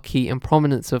hierarchy and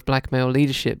prominence of black male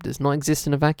leadership does not exist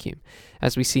in a vacuum.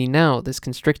 As we see now, this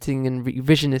constricting and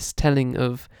revisionist telling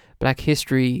of black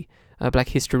histories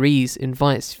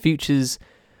invites futures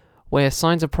where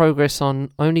signs of progress are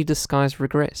only disguised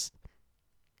regress.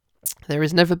 There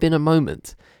has never been a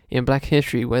moment in black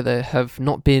history where there have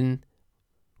not been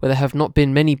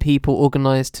many people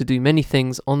organized to do many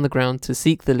things on the ground to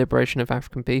seek the liberation of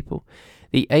African people.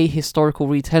 The ahistorical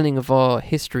retelling of our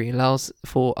history allows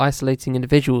for isolating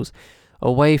individuals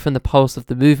away from the pulse of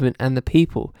the movement and the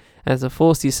people, as to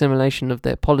force the assimilation of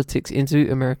their politics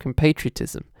into American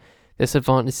patriotism. This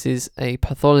advances a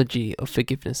pathology of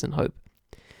forgiveness and hope.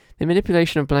 The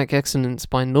manipulation of black excellence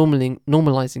by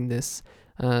normalizing this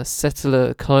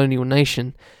settler colonial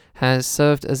nation has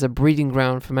served as a breeding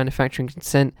ground for manufacturing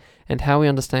consent and how we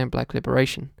understand black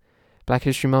liberation. Black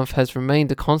History Month has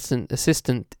remained a constant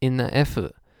assistant in that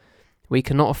effort. We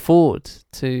cannot afford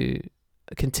to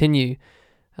continue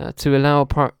to allow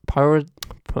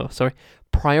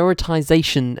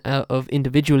prioritization of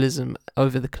individualism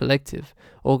over the collective.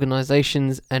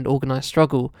 Organizations and organized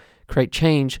struggle create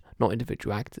change, not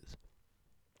individual actors.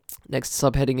 Next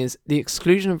subheading is the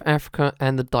exclusion of Africa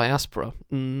and the diaspora.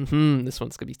 This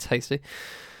one's going to be tasty.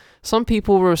 Some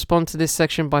people will respond to this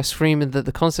section by screaming that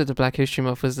the concept of Black History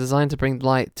Month was designed to bring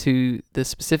light to the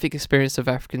specific experience of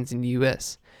Africans in the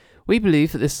US. We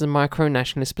believe that this is a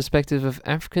micro-nationalist perspective of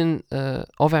African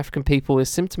people is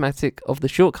symptomatic of the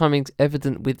shortcomings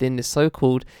evident within the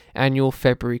so-called annual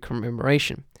February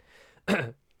commemoration.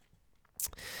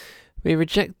 We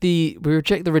reject the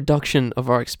reduction of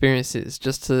our experiences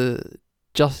to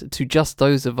just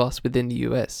those of us within the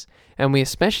US, and we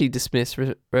especially dismiss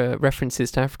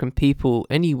references to African people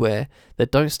anywhere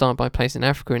that don't start by placing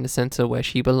Africa in the center where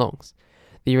she belongs.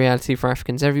 The reality for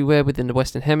Africans everywhere within the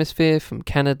Western Hemisphere, from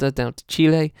Canada down to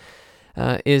Chile,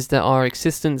 is that our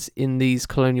existence in these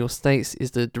colonial states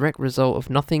is the direct result of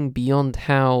nothing beyond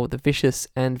how the vicious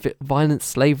and violent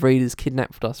slave raiders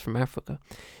kidnapped us from Africa.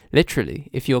 Literally,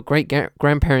 if your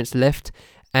great-grandparents left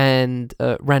and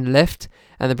ran left,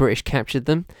 and the British captured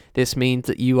them, this means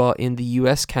that you are in the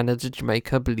US, Canada,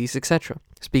 Jamaica, Belize, etc.,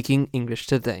 speaking English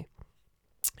today.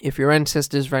 If your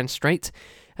ancestors ran straight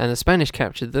and the Spanish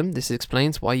captured them, this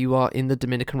explains why you are in the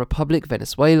Dominican Republic,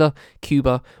 Venezuela,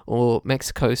 Cuba, or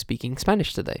Mexico speaking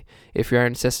Spanish today. If your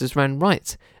ancestors ran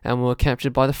right and were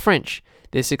captured by the French,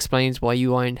 this explains why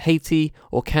you are in Haiti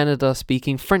or Canada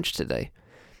speaking French today.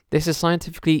 This is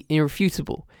scientifically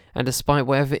irrefutable, and despite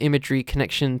whatever imagery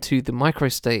connection to the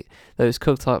microstate that was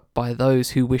cooked up by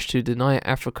those who wish to deny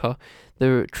Africa,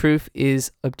 the truth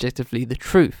is objectively the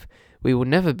truth. We will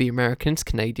never be Americans,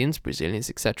 Canadians, Brazilians,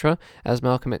 etc., as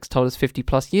Malcolm X told us 50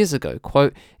 plus years ago.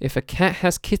 Quote, if a cat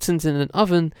has kittens in an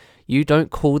oven, you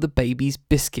don't call the babies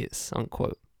biscuits,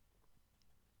 unquote.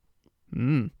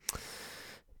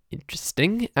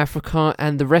 Interesting. Africa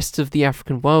and the rest of the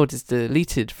African world is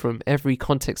deleted from every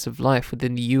context of life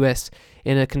within the US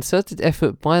in a concerted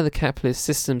effort by the capitalist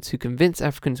system to convince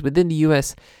Africans within the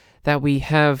US that we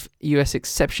have US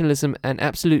exceptionalism and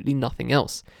absolutely nothing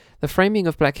else. The framing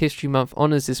of Black History Month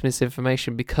honours this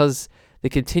misinformation because the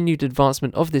continued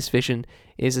advancement of this vision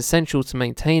is essential to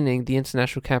maintaining the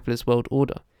international capitalist world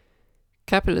order.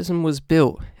 Capitalism was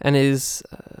built and is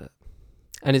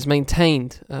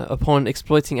maintained upon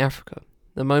exploiting Africa.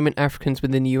 The moment Africans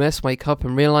within the US wake up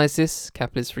and realise this,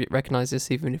 capitalists recognise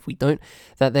this even if we don't,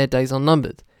 that their days are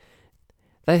numbered.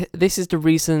 This is the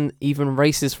reason even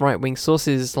racist right-wing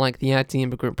sources like the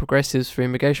Anti-Immigrant Progressives for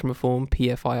Immigration Reform,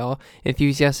 PFIR,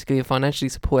 enthusiastically and financially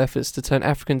support efforts to turn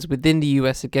Africans within the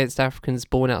US against Africans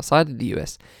born outside of the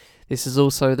US. This is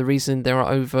also the reason there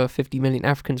are over 50 million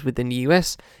Africans within the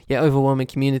US, yet overwhelming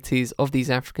communities of these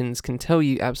Africans can tell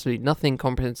you absolutely nothing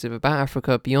comprehensive about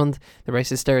Africa beyond the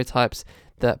racist stereotypes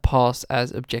that pass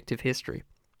as objective history.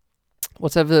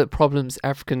 Whatever problems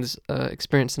Africans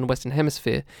experience in the Western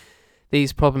Hemisphere,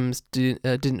 these problems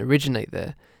didn't originate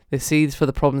there. The seeds for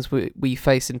the problems we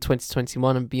face in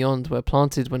 2021 and beyond were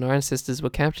planted when our ancestors were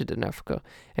captured in Africa.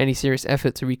 Any serious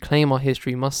effort to reclaim our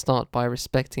history must start by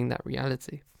respecting that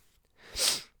reality.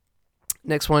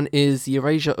 Next one is the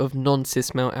erasure of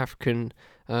non-cis male African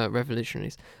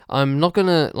revolutionaries. I'm not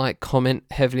gonna comment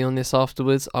heavily on this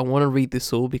afterwards. I want to read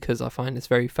this all because I find it's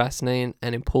very fascinating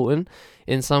and important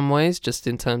in some ways, just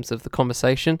in terms of the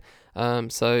conversation.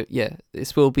 So yeah,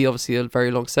 this will be obviously a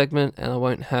very long segment, and I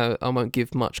won't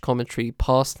give much commentary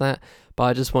past that. But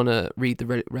I just want to read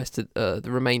the rest of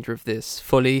the remainder of this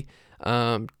fully,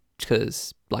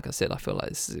 because, like I said, I feel like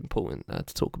this is important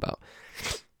to talk about.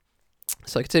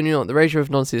 So continuing on, the erasure of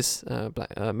non-cis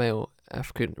black male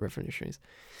African revolutionaries.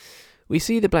 We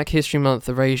see the Black History Month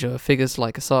erasure figures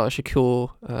like Assata Shakur,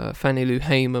 Fannie Lou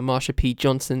Hamer, Marsha P.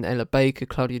 Johnson, Ella Baker,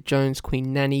 Claudia Jones,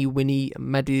 Queen Nanny, Winnie,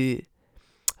 Madikizela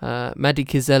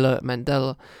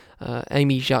Mandela,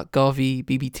 Amy Jacques Garvey,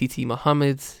 BBTT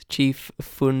Mohammed, Chief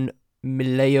Fun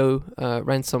Mileo,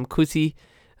 Ransom Kuti,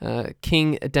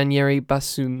 King Danieri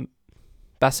Basamula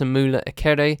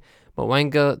Ekere,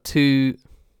 Mwanga to,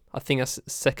 I think that's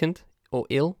second, or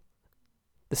ill.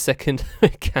 The second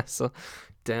Casa.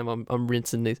 Damn, I'm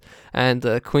rinsing these. And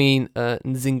Queen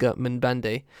Nzinga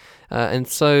Mbande, and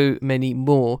so many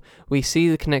more. We see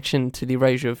the connection to the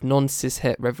erasure of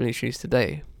non-cishet revolutionaries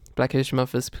today. Black History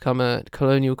Month has become a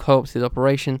colonial co-opted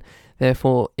operation,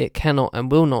 therefore it cannot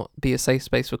and will not be a safe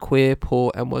space for queer,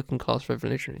 poor and working class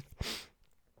revolutionaries.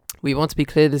 We want to be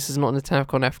clear, this is not an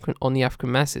attack on the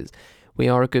African masses. We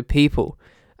are a good people.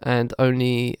 And our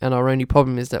only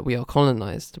problem is that we are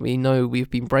colonized. We know we've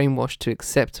been brainwashed to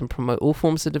accept and promote all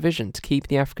forms of division, to keep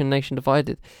the African nation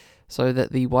divided, so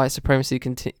that the white supremacy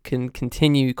can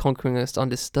continue conquering us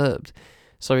undisturbed.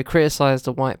 So we criticize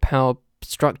the white power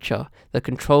structure that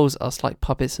controls us like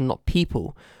puppets and not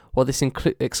people. What this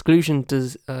exclusion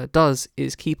does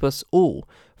is keep us all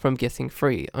from getting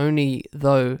free. Only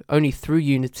through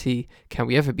unity can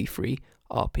we ever be free,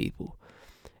 our people.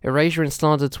 Erasure and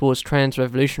slander towards trans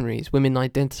revolutionaries, women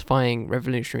identifying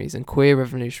revolutionaries and queer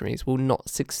revolutionaries will not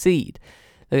succeed.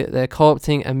 They're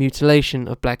co-opting a mutilation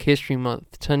of Black History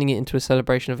Month, turning it into a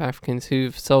celebration of Africans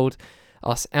who've sold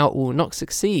us out will not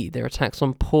succeed. Their attacks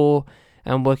on poor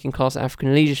and working class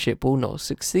African leadership will not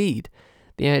succeed.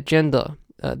 The agenda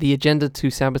to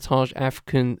sabotage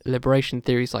African liberation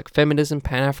theories like feminism,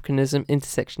 Pan-Africanism,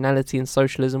 intersectionality and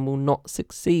socialism will not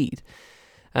succeed.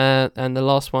 And the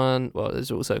last one, well, there's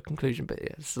also a conclusion, but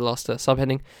yeah, it's the last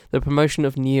subheading, the promotion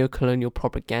of neo-colonial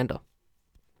propaganda.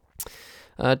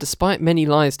 Despite many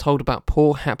lies told about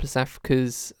poor, hapless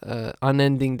Africa's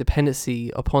unending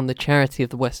dependency upon the charity of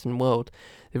the Western world,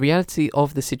 The reality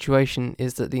of the situation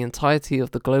is that the entirety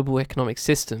of the global economic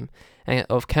system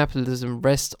of capitalism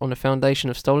rests on a foundation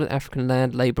of stolen African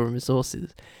land, labour and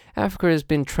resources. Africa has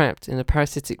been trapped in a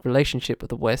parasitic relationship with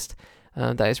the West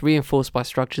that is reinforced by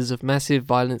structures of massive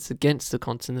violence against the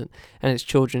continent and its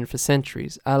children for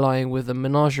centuries, allying with a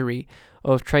menagerie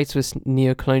of traitorous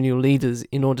neo-colonial leaders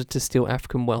in order to steal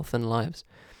African wealth and lives.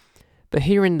 But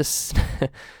here in the...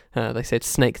 they said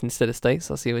snakes instead of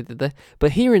states. I see what we did there.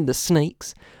 But here in the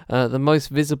snakes, the most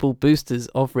visible boosters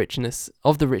of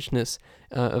the richness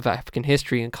of African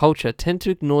history and culture tend to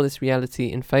ignore this reality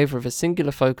in favour of a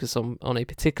singular focus on a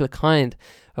particular kind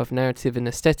of narrative and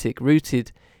aesthetic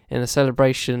rooted in a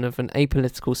celebration of an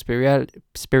apolitical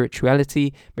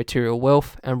spirituality, material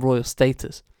wealth, and royal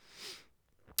status.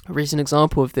 A recent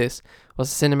example of this was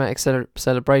a cinematic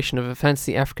celebration of a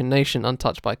fantasy African nation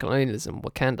untouched by colonialism,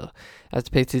 Wakanda, as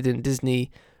depicted in Disney,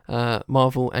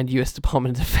 Marvel, and US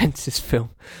Department of Defense's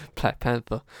film, Black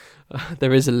Panther.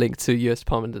 There is a link to US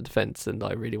Department of Defense, and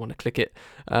I really want to click it,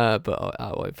 but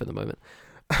I won't for the moment.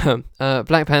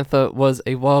 Black Panther was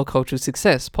a wild cultural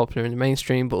success, popular in the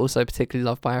mainstream, but also particularly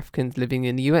loved by Africans living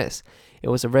in the US. It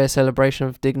was a rare celebration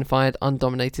of dignified,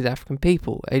 undominated African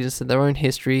people, agents of their own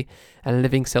history and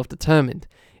living self-determined.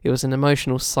 It was an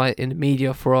emotional sight in the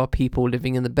media for our people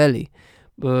living in the belly,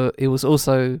 but it was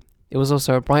also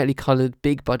a brightly coloured,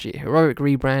 big-budget, heroic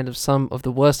rebrand of some of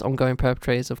the worst ongoing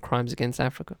perpetrators of crimes against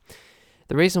Africa.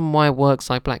 The reason why works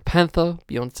like Black Panther,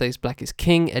 Beyonce's Black is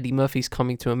King, Eddie Murphy's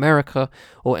Coming to America,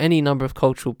 or any number of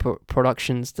cultural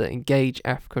productions that engage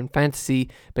African fantasy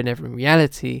but never in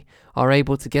reality, are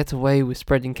able to get away with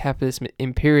spreading capitalist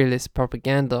imperialist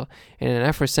propaganda in an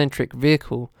Afrocentric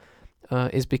vehicle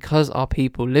is because our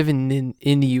people living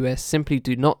in the US simply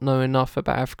do not know enough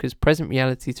about Africa's present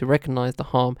reality to recognise the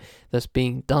harm that's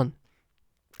being done.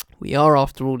 We are,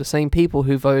 after all, the same people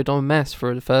who voted en masse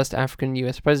for the first African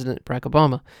US President, Barack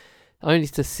Obama, only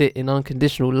to sit in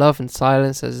unconditional love and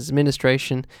silence as his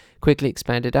administration quickly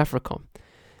expanded AFRICOM.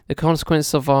 The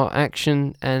consequence of our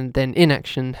action and then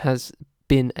inaction has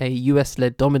been a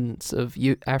US-led dominance of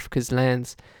Africa's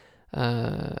lands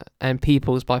and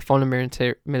peoples by foreign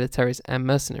militaries and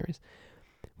mercenaries.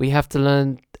 We have to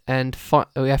learn and fight.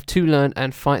 We have to learn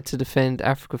and fight to defend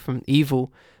Africa from the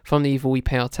evil we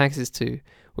pay our taxes to.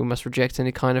 We must reject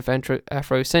any kind of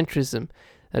Afrocentrism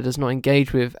that does not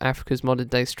engage with Africa's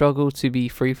modern-day struggle to be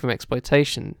free from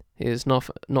exploitation. It is not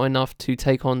enough to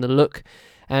take on the look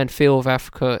and feel of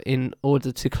Africa in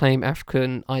order to claim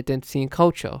African identity and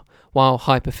culture, while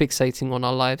hyperfixating on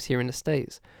our lives here in the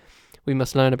States. We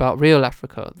must learn about real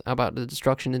Africa, about the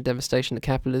destruction and devastation that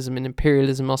capitalism and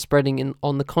imperialism are spreading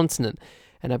on the continent,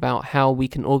 and about how we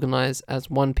can organise as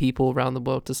one people around the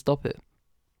world to stop it.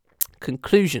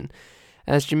 Conclusion.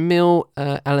 As Jamil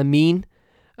Al-Amin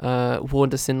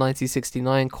warned us in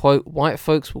 1969, quote, white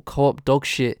folks will co-opt dog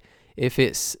shit if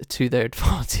it's to their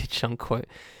advantage, unquote.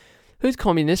 Hood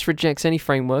Communist rejects any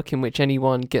framework in which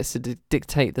anyone gets to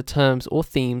dictate the terms or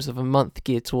themes of a month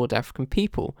geared toward African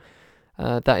people.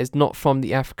 That is not from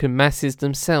the African masses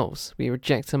themselves. We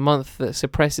reject a month that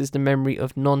suppresses the memory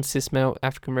of non-cis male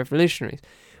African revolutionaries.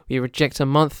 We reject a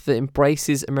month that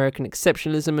embraces American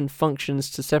exceptionalism and functions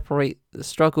to separate the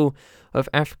struggle of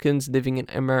Africans living in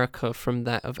America from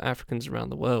that of Africans around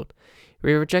the world.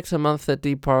 We reject a month that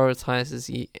deprioritizes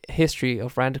the history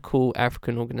of radical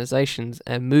African organizations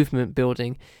and movement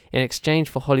building in exchange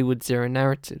for Hollywood zero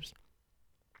narratives.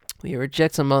 We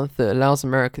reject a month that allows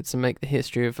America to make the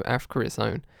history of Africa its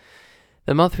own.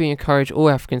 The month we encourage all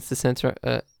Africans to center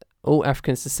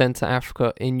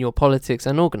Africa in your politics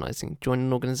and organising. Join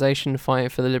an organisation fighting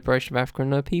for the liberation of Africa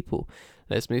and her people.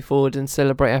 Let's move forward and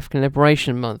celebrate African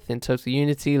Liberation Month in total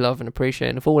unity, love and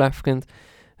appreciation of all Africans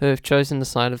who have chosen the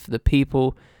side of the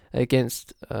people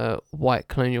against white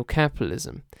colonial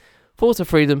capitalism. For to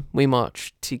freedom, we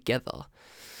march together.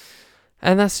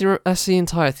 And that's the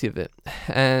entirety of it.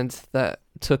 And that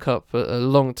took up a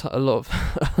lot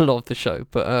of the show.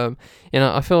 But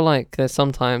I feel like there's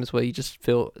some times where you just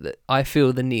feel that I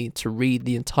feel the need to read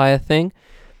the entire thing,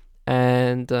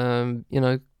 and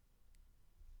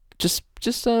just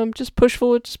push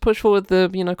forward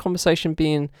the conversation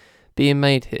being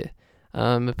made here,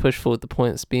 and push forward the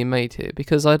points being made here,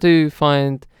 because I do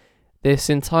find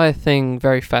this entire thing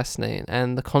very fascinating,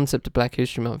 and the concept of Black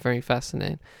History Month very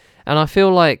fascinating. And I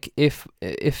feel like if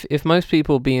most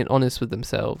people are being honest with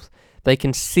themselves, they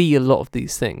can see a lot of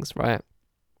these things, right?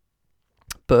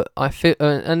 But I feel,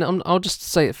 I'll just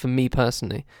say it for me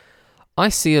personally, I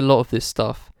see a lot of this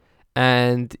stuff,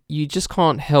 and you just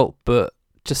can't help but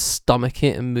just stomach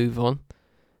it and move on,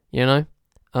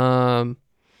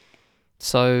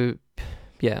 So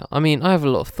yeah, I mean, I have a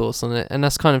lot of thoughts on it, and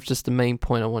that's kind of just the main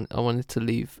point I wanted to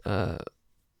leave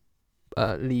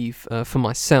for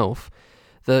myself.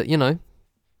 That, you know,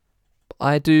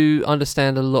 I do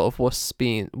understand a lot of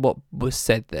what was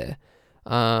said there,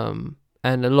 and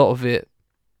a lot of it,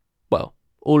 well,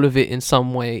 all of it in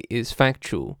some way is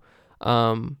factual,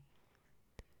 and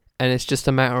it's just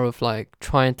a matter of like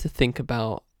trying to think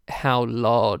about how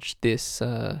large this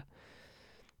and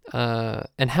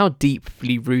how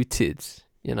deeply rooted,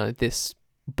 you know, this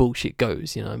bullshit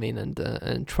goes. You know what I mean,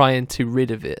 and trying to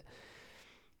rid of it.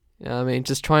 You know what I mean,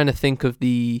 just trying to think of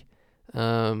the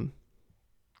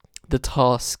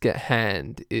task at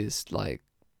hand is like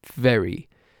very,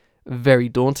 very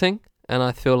daunting, and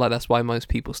I feel like that's why most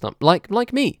people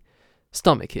like me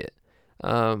stomach it.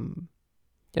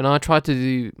 You know, I try to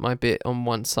do my bit on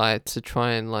one side to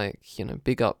try and, like, you know,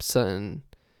 big up certain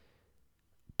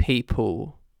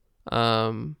people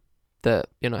that,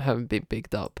 you know, haven't been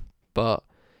bigged up. But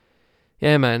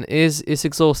yeah, man, it's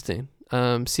exhausting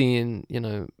seeing, you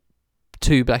know,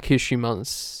 2 Black History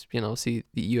Months, you know, obviously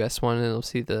the US one and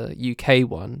obviously the UK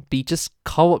one, be just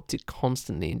co-opted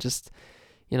constantly and just,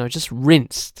 you know, just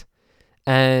rinsed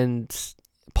and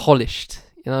polished.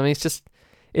 You know what I mean?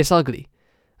 It's ugly.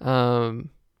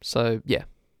 So yeah,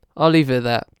 I'll leave it at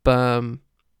that. But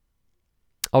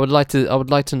I would like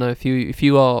to know if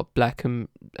you are black and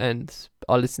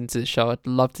are listening to the show. I'd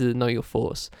love to know your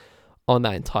thoughts on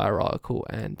that entire article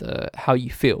and how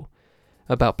you feel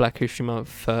about Black History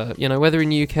Month. You know, whether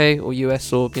in UK or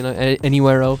US or, you know,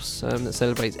 anywhere else that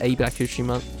celebrates a Black History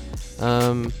Month.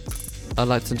 I'd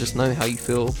like to just know how you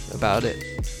feel about it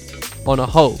on a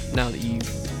whole now that you've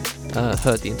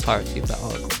heard the entirety of that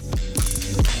article.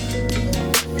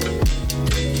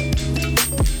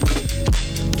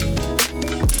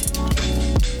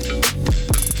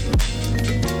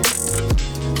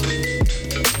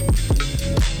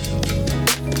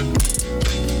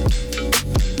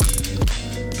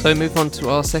 So move on to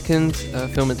our second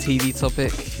film and TV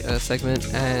topic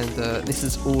segment, and this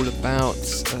is all about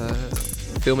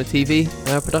film and TV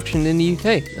production in the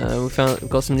UK. We've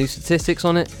got some new statistics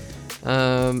on it,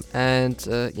 and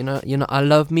you know, I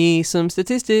love me some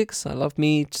statistics. I love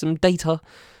me some data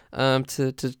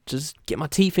to just get my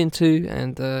teeth into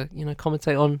and you know,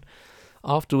 commentate on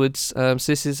afterwards. So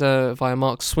this is via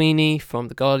Mark Sweeney from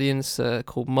The Guardian's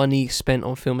called "Money Spent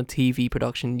on Film and TV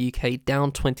Production in the UK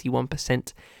Down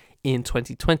 21% in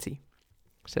 2020."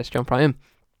 So let's jump right in.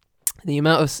 The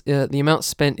amount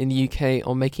spent in the UK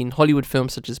on making Hollywood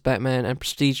films such as Batman and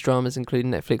prestige dramas,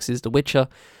 including Netflix's The Witcher,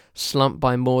 slumped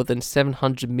by more than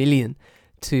 700 million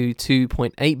to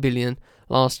 2.8 billion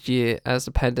last year as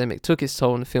the pandemic took its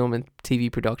toll on the film and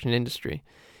TV production industry.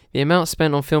 The amount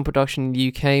spent on film production in the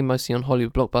UK, mostly on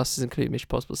Hollywood blockbusters, including Mission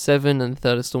Impossible 7 and the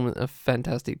third installment of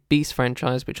Fantastic Beasts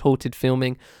franchise, which halted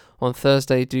filming on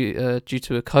Thursday due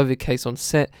to a COVID case on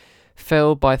set,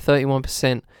 fell by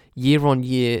 31% year on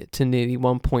year to nearly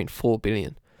 1.4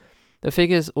 billion. The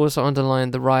figures also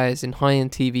underline the rise in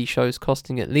high-end TV shows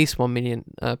costing at least £1 million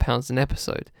an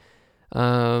episode,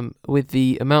 with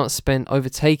the amount spent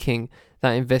overtaking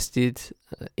that invested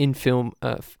in film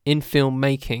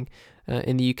making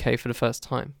in the UK for the first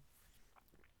time.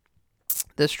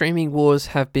 The streaming wars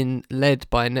have been led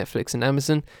by Netflix and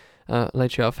Amazon.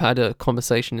 Lately, I've had a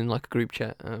conversation in like a group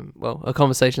chat. A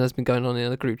conversation that's been going on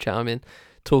in a group chat I'm in,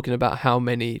 talking about how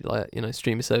many, like, you know,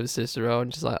 streaming services there are,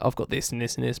 and just like, I've got this and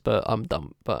this and this, but I'm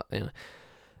done. But you know,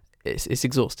 it's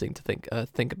exhausting to think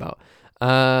about.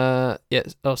 I'll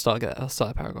start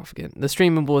a paragraph again. The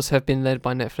streaming wars have been led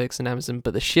by Netflix and Amazon,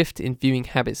 but the shift in viewing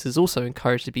habits has also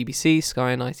encouraged the BBC,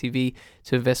 Sky and ITV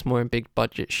to invest more in big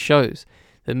budget shows.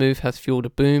 The move has fueled a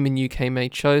boom in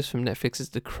UK-made shows, from Netflix's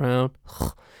The Crown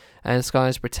and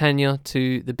Sky's Britannia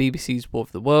to the BBC's War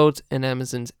of the Worlds and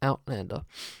Amazon's Outlander.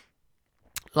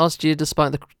 Last year,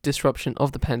 despite the disruption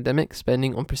of the pandemic,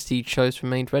 spending on prestige shows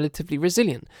remained relatively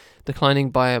resilient,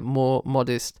 declining by a more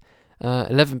modest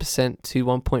 11% to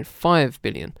 1.5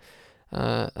 billion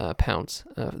pounds.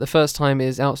 The first time it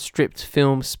has outstripped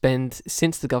film spend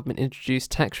since the government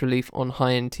introduced tax relief on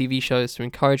high-end TV shows to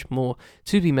encourage more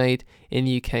to be made in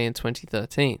the UK in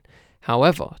 2013.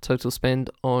 However, total spend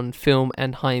on film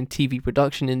and high-end TV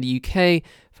production in the UK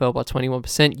fell by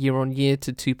 21% year-on-year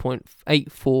to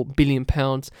 £2.84 billion,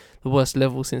 the worst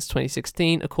level since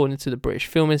 2016, according to the British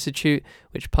Film Institute,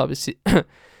 which publishes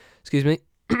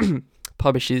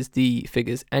the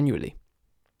figures annually.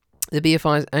 The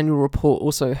BFI's annual report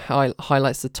also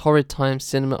highlights the torrid times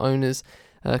cinema owners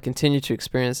continue to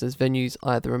experience as venues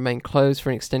either remain closed for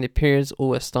extended periods or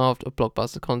were starved of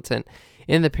blockbuster content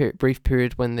in the brief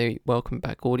period when they welcome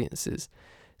back audiences.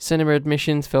 Cinema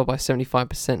admissions fell by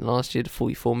 75% last year to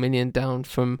 44 million, down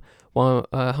from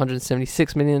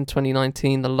 176 million in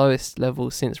 2019, the lowest level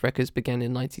since records began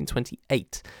in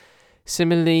 1928.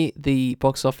 Similarly, the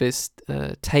box office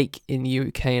take in the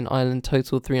UK and Ireland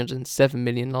totaled 307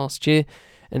 million last year,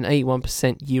 an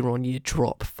 81% year-on-year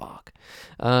drop.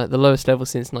 The lowest level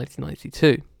since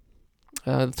 1992.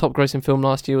 The top grossing film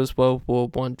last year was World War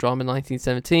I drama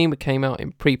 1917, which came out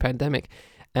in pre-pandemic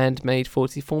and made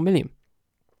 44 million.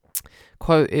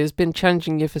 Quote, "It has been a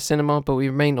challenging year for cinema, but we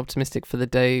remain optimistic for the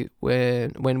day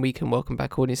when we can welcome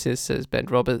back audiences," says Ben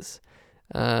Roberts,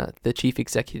 the chief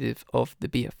executive of the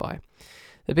BFI.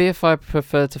 The BFI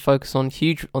preferred to focus on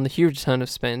the huge return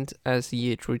of spend as the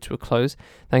year drew to a close,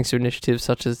 thanks to initiatives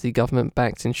such as the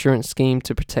government-backed insurance scheme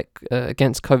to protect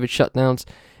against COVID shutdowns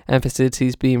and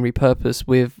facilities being repurposed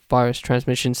with virus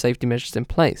transmission safety measures in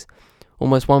place.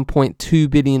 Almost £1.2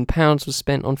 billion was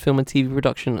spent on film and TV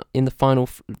production in the final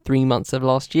 3 months of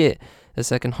last year, the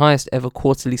second highest ever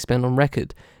quarterly spend on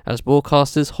record, as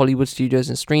broadcasters, Hollywood studios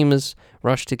and streamers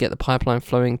rushed to get the pipeline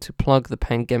flowing to plug the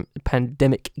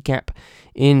pandemic gap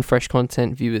in fresh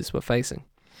content viewers were facing.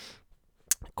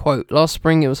 Quote, "Last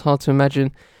spring it was hard to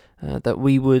imagine that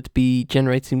we would be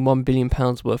generating £1 billion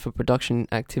worth of production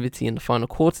activity in the final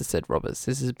quarter," said Roberts.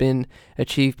 "This has been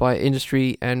achieved by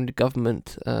industry and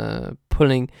government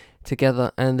pulling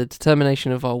together and the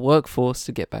determination of our workforce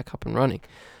to get back up and running.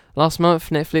 Last month,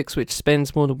 Netflix, which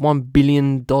spends more than $1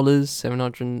 billion,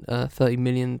 £730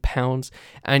 million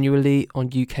annually on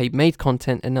UK-made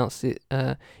content, announced it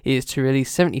is to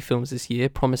release 70 films this year,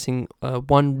 promising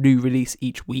one new release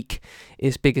each week,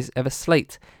 its biggest ever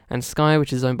slate. And Sky,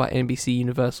 which is owned by NBC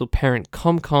Universal parent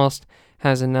Comcast,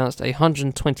 has announced a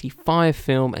 125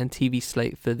 film and TV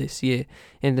slate for this year.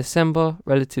 In December,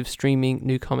 relative streaming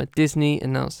newcomer Disney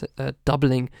announced a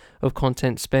doubling of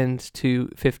content spend to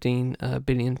 $15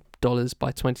 billion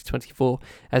by 2024,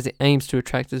 as it aims to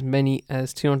attract as many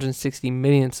as 260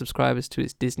 million subscribers to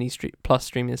its Disney Plus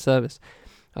streaming service.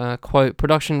 Quote,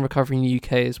 "Production recovery in the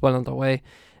UK is well underway,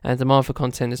 and demand for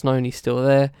content is not only still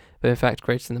there, but in fact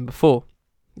greater than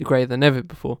ever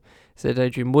before, said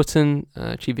Adrian Wotton,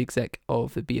 chief exec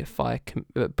of the BFI,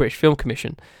 British Film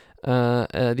Commission,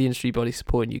 the industry body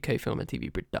supporting UK film and TV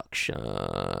production."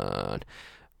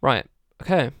 Right,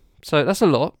 okay, so that's a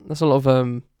lot. That's a lot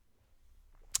of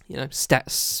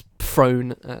stats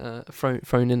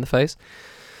thrown in the face.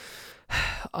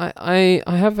 I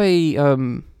have a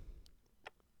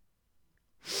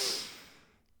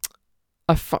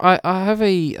I have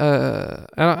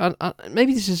a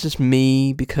maybe this is just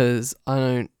me because I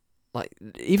don't like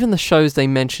even the shows they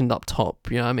mentioned up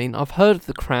top. You know what I mean? I've heard of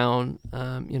The Crown,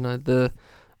 the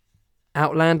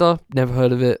Outlander, never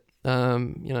heard of it.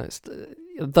 It's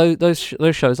those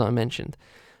shows that I mentioned.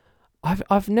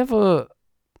 I've never,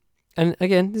 and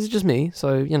again, this is just me,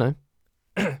 so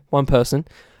one person,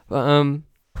 but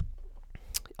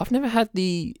I've never had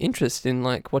the interest in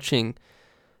like watching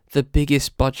the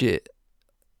biggest budget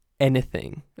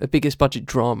anything, the biggest budget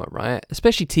drama, right?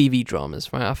 Especially TV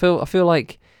dramas, right? I feel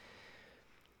like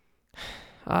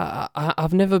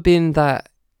I've never been that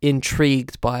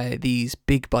intrigued by these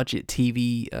big budget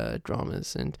TV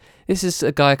dramas, and this is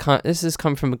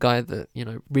come from a guy that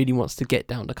really wants to get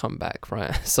down to come back,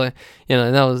 right? So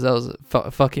that was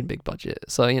a fucking big budget.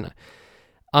 So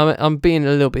I'm being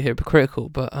a little bit hypocritical,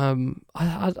 but I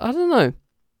don't know.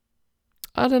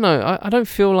 I don't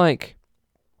feel like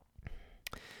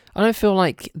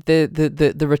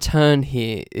the return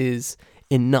here is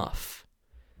enough.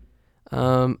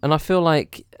 And I feel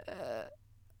like,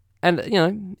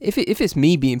 if it's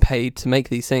me being paid to make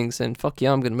these things, then fuck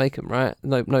yeah, I'm gonna make them, right?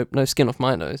 No skin off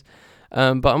my nose.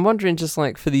 But I'm wondering, just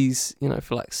like for these,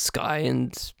 for like Sky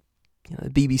and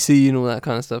BBC and all that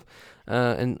kind of stuff,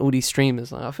 and all these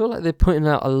streamers, like, I feel like they're putting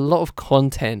out a lot of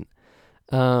content,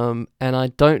 and I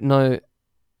don't know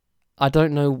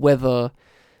whether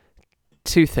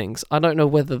two things. I don't know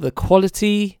whether the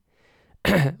quality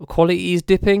is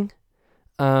dipping,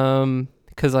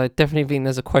 because I definitely think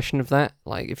there's a question of that.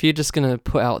 Like, if you're just gonna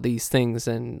put out these things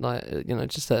and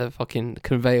just at a fucking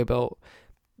conveyor belt,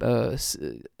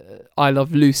 I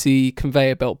Love Lucy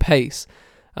conveyor belt pace,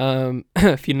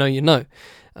 if you know,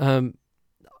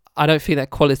 I don't think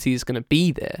that quality is gonna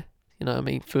be there. You know what I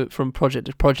mean? From project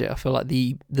to project, I feel like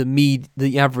the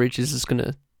average is just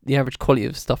gonna, the average quality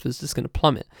of stuff is just gonna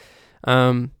plummet.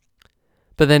 But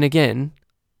then again,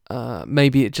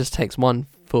 maybe it just takes one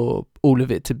for all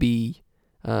of it to be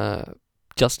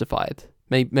justified.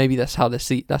 Maybe that's how they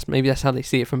see. Maybe that's how they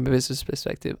see it from a business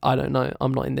perspective. I don't know.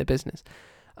 I'm not in their business.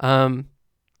 And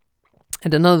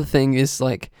another thing is,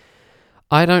 like,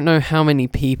 I don't know how many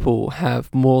people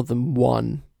have more than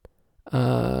one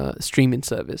streaming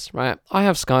service, right? I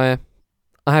have Sky,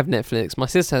 I have Netflix, my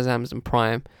sister has Amazon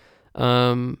Prime,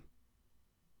 and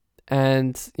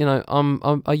you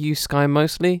know, I use Sky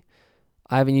mostly.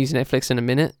 I haven't used Netflix in a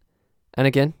minute, and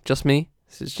again, just me.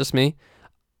 This is just me.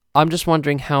 I'm just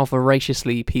wondering how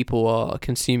voraciously people are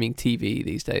consuming TV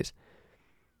these days.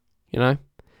 You know,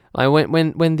 like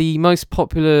when the most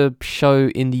popular show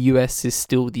in the US is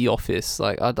still The Office.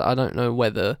 Like I don't know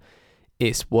whether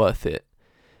it's worth it,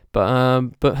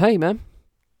 but hey, man,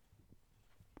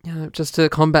 you know, just to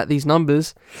combat these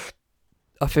numbers,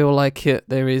 I feel like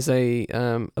there is a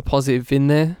positive in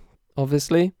there.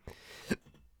 Obviously,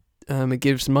 it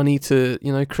gives money to,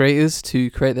 you know, creators to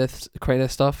create their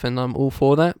stuff, and I'm all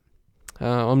for that.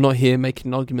 I'm not here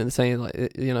making an argument and saying,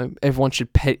 like, you know, everyone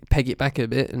should peg it back a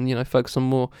bit and, you know, focus on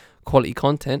more quality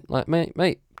content. Like,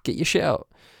 mate, get your shit out.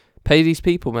 Pay these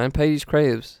people, man. Pay these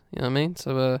creatives. You know what I mean?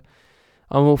 So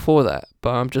I'm all for that.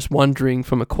 But I'm just wondering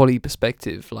from a quality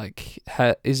perspective, like,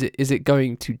 is it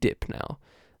going to dip now?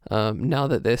 Now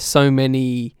that there's so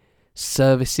many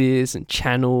services and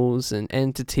channels and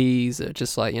entities that are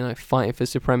just, like, you know, fighting for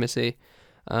supremacy.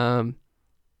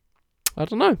 I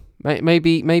don't know.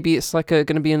 Maybe it's like going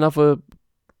to be another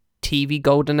TV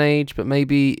golden age, but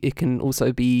maybe it can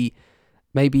also be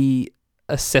maybe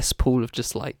a cesspool of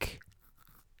just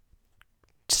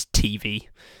TV,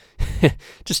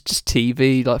 just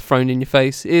TV like thrown in your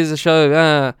face. Here's a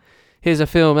show, here's a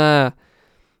film,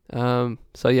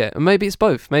 So yeah, and maybe it's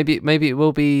both. Maybe it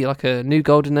will be like a new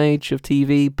golden age of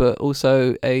TV, but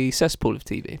also a cesspool of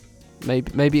TV.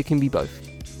 Maybe it can be both.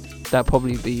 That'll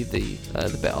probably be the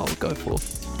bet I would go for.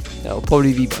 That'll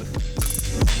probably be both.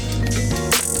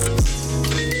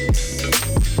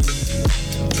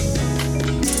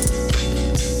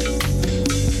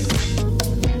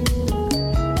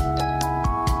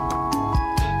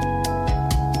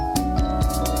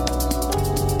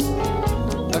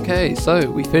 Okay,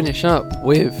 so we finish up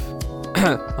with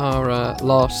our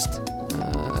last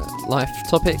life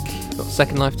topic,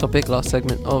 second life topic, last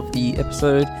segment of the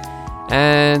episode.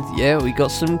 And yeah, we got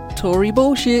some Tory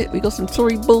bullshit. We got some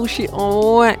Tory bullshit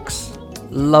on wax.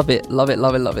 Love it.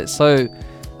 So,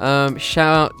 shout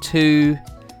out to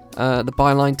the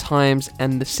Byline Times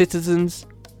and the Citizens.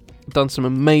 Done some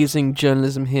amazing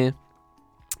journalism here.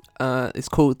 It's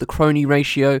called The Crony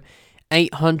Ratio.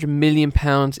 £800 million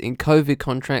in COVID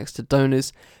contracts to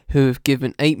donors who have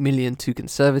given $8 million to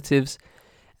Conservatives.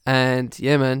 And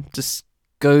yeah, man, just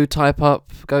go search up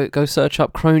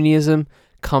cronyism.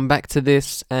 Come back to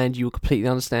this and you'll completely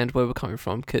understand where we're coming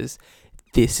from, because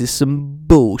this is some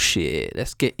bullshit.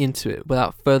 Let's get into it.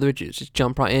 Without further ado, just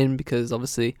jump right in, because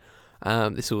obviously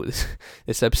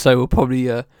this episode will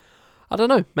probably I don't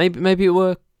know, maybe it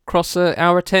will cross an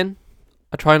hour 10.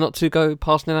 I try not to go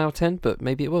past an hour 10, but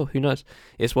maybe it will. Who knows?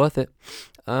 It's worth it.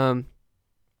 I'm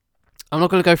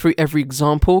not going to go through every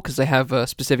example because they have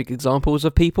specific examples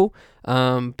of people,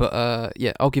 but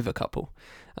yeah, I'll give a couple.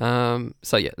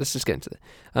 So yeah, let's just get into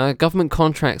it. Government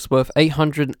contracts worth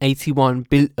 881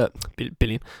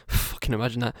 billion, fucking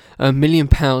imagine that, million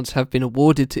pounds have been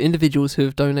awarded to individuals who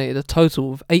have donated a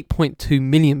total of 8.2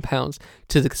 million pounds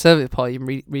to the Conservative Party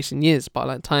in recent years,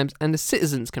 Byline Times and the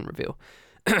Citizens can reveal.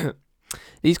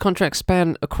 These contracts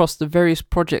span across the various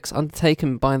projects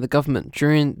undertaken by the government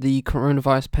during the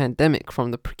coronavirus pandemic,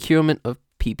 from the procurement of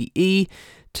PPE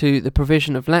to the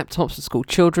provision of laptops for school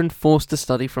children forced to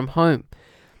study from home.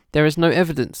 There is no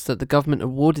evidence that the government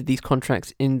awarded these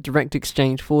contracts in direct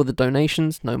exchange for the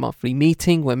donations, no monthly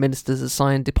meeting where ministers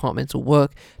assign departmental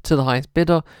work to the highest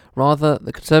bidder. Rather,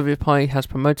 the Conservative Party has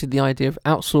promoted the idea of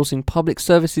outsourcing public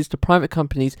services to private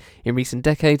companies in recent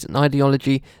decades, an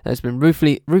ideology that has been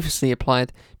ruthlessly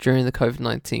applied during the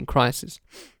COVID-19 crisis.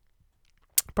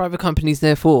 Private companies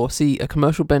therefore see a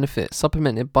commercial benefit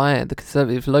supplemented by the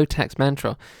Conservative low-tax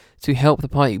mantra to help the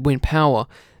party win power.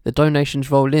 The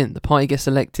donations roll in, the party gets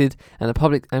elected, and the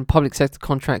public sector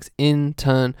contracts in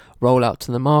turn roll out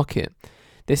to the market.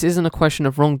 This isn't a question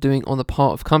of wrongdoing on the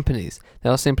part of companies. They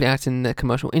are simply acting in their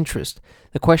commercial interest.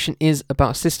 The question is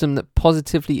about a system that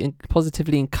positively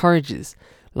encourages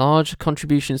large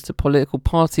contributions to political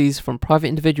parties from private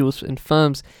individuals and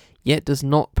firms, yet does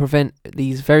not prevent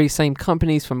these very same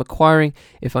companies from acquiring,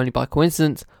 if only by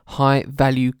coincidence,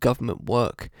 high-value government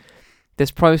work. This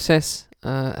process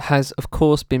has, of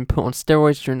course, been put on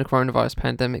steroids during the coronavirus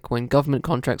pandemic, when government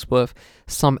contracts worth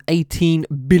some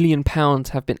 £18 billion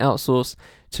have been outsourced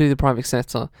to the private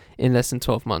sector in less than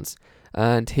 12 months.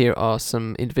 And here are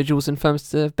some individuals and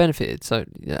firms that have benefited. So,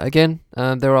 again,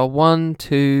 there are 1,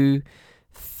 2,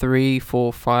 3,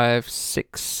 4, 5,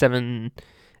 6, 7,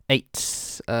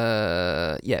 eight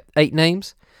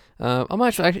names. I'm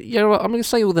actually, you know what? I'm going to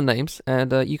say all the names,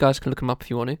 and you guys can look them up if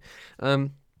you want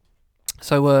to.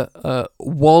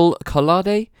 Wal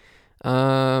Kalade,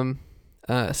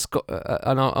 Scott,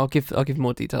 and I'll give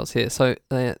more details here. So,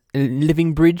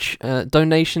 Living Bridge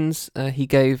donations, he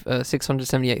gave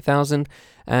 678,000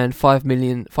 and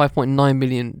 5.9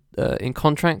 million in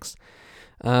contracts.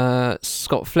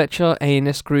 Scott Fletcher,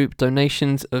 A&S Group,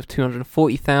 donations of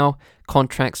 240,000,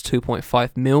 contracts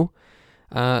 2.5 mil.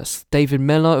 David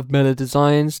Mellor of Mellor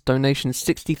Designs, donations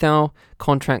 60,000,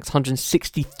 contracts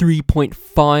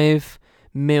 163.5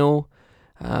 mil.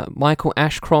 Michael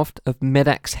Ashcroft of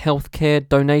Medax Healthcare,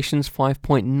 donations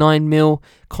 5.9 mil,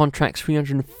 contracts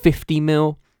 350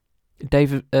 mil.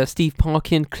 Steve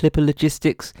Parkin, Clipper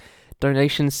Logistics,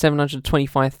 donations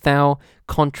 725,000,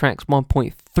 contracts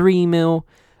 1.3 mil.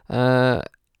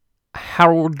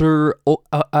 Haraldur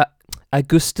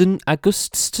Augustsson,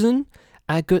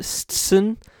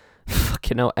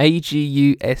 fucking hell,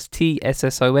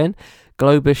 Agustsson,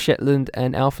 Glober Shetland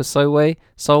and Alpha Solway,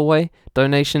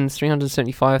 donations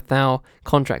 375,000,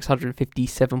 contracts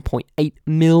 157.8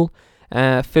 mil.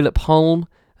 Philip Holm,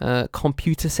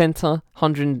 Computer Centre,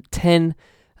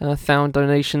 110,000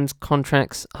 donations,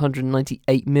 contracts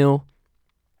 198 mil.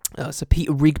 So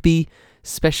Peter Rigby,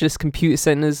 Specialist Computer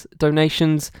Centres,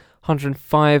 donations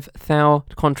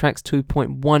 105,000, contracts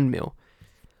 2.1 mil.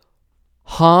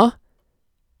 Huh?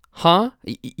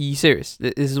 You serious?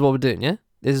 This is what we're doing, yeah?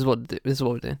 This is what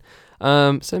we're doing.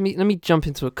 So let me jump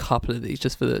into a couple of these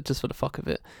just for the fuck of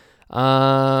it.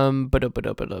 What's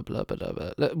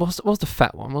the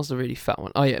fat one? What's the really fat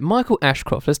one? Oh yeah, Michael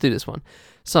Ashcroft. Let's do this one.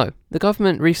 So the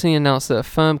government recently announced that a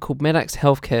firm called Medax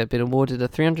Healthcare had been awarded a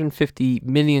 350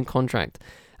 million pound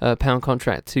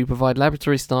contract to provide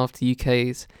laboratory staff to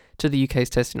the UK's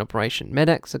testing operation.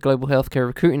 Medax, a global healthcare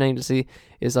recruiting agency,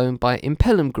 is owned by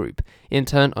Impellium Group, in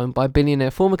turn owned by billionaire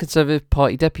former Conservative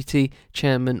Party Deputy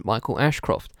Chairman Michael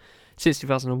Ashcroft. Since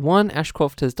 2001,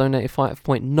 Ashcroft has donated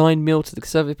 5.9 mil to the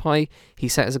Conservative Party. He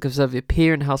sat as a Conservative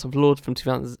peer in the House of Lords from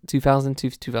 2000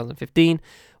 to 2015,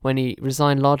 when he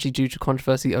resigned largely due to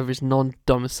controversy over his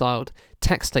non-domiciled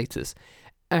tax status.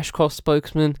 Ashcroft's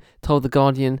spokesman told The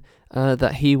Guardian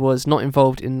that he was not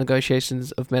involved in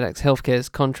negotiations of Medax Healthcare's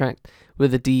contract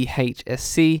with the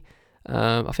DHSC,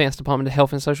 I think that's Department of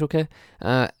Health and Social Care,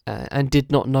 and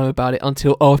did not know about it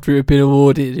until after it had been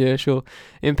awarded. Yeah, sure.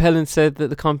 Impellium said that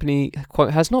the company,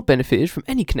 quote, has not benefited from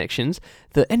any connections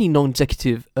that any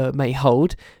non-executive may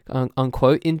hold,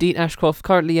 unquote. Indeed, Ashcroft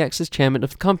currently acts as chairman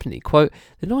of the company. Quote,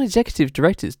 the non-executive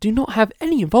directors do not have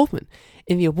any involvement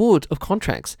in the award of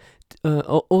contracts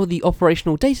or the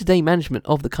operational day-to-day management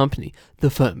of the company, the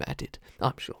firm added.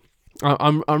 I'm sure.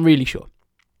 I'm really sure.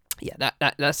 Yeah,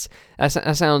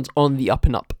 that sounds on the up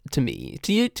and up to me.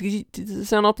 To you, does it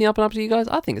sound on the up and up to you guys?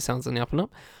 I think it sounds on the up and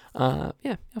up.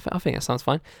 Yeah, I think that sounds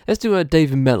fine. Let's do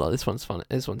David Mellor. This one's fun.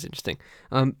 This one's interesting.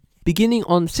 Beginning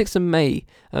on 6th of May,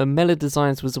 Mellor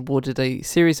Designs was awarded a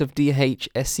series of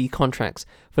DHSC contracts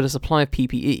for the supply of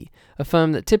PPE, a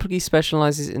firm that typically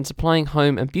specialises in supplying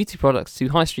home and beauty products to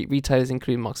high street retailers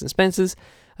including Marks & Spencer's.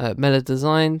 Mellor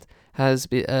Designs has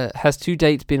to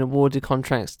date been awarded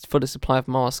contracts for the supply of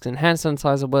masks and hand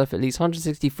sanitizer worth at least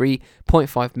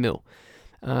 163.5 mil.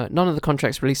 None of the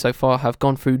contracts released so far have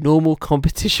gone through normal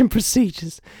competition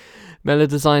procedures. Mellor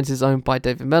Designs is owned by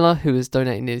David Mellor, who has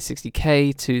donated nearly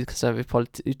 60k to Conservative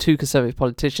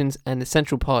politicians and the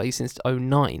Central Party since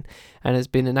 2009, and has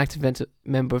been an active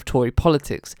member of Tory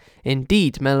politics.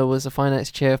 Indeed, Mellor was the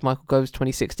finance chair of Michael Gove's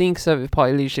 2016 Conservative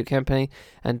Party leadership campaign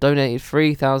and donated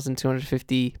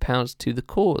 £3,250 to the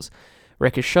cause.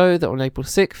 Records show that on April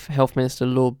 6th, Health Minister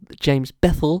Lord James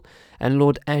Bethell and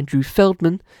Lord Andrew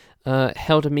Feldman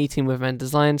held a meeting with Mellor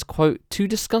Designs, quote, to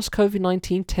discuss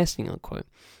COVID-19 testing, unquote.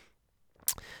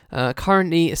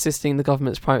 Currently assisting the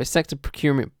government's private sector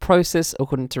procurement process,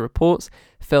 according to reports.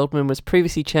 Feldman was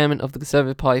previously chairman of the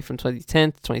Conservative Party from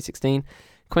 2010 to 2016.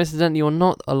 Coincidentally or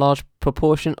not, a large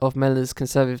proportion of Mellor's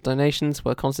Conservative donations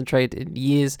were concentrated in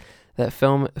years that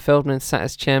Feldman sat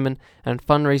as chairman and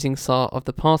fundraising czar of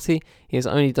the party. He has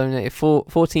only donated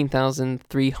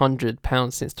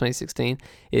 £14,300 since 2016.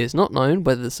 It is not known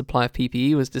whether the supply of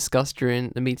PPE was discussed during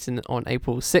the meeting on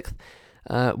April 6th.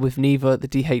 With neither the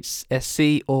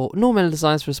DHSC nor Mellor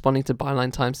Designs responding to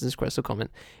Byline Times' disgraceful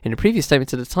comment. In a previous statement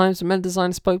to the Times, the Mellor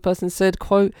Designs spokesperson said,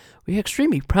 quote, we are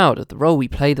extremely proud of the role we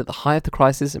played at the height of the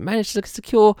crisis and managed to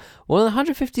secure more than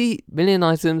 150 million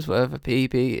items worth of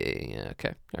PPE. Yeah,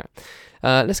 okay, all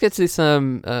right. Let's get to this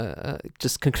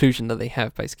just conclusion that they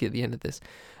have basically at the end of this.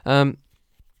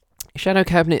 Shadow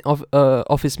Cabinet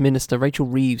Office Minister Rachel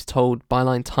Reeves told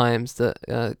Byline Times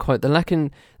that, quote, the lack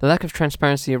of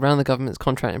transparency around the government's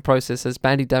contracting process has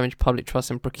badly damaged public trust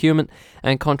in procurement,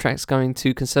 and contracts going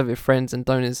to Conservative friends and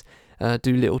donors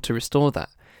do little to restore that.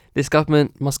 This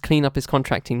government must clean up its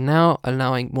contracting now,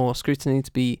 allowing more scrutiny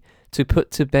to put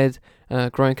to bed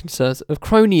growing concerns of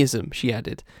cronyism, she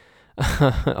added,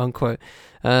 unquote.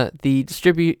 The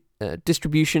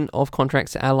distribution of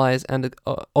contracts to allies and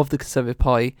of the Conservative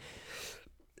Party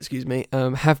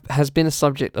has been a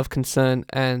subject of concern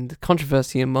and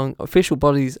controversy among official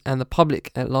bodies and the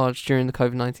public at large during the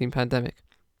COVID-19 pandemic.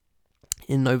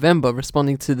 In November,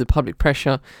 responding to the public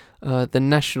pressure, the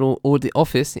National Audit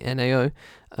Office, the NAO,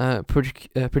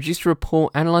 produced a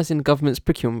report analysing the government's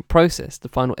procurement process. The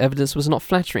final evidence was not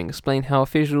flattering, explaining how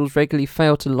officials regularly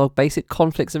fail to log basic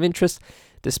conflicts of interest,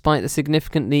 despite the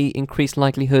significantly increased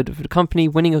likelihood of the company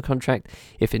winning a contract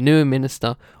if it knew a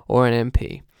minister or an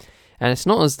MP. And it's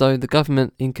not as though the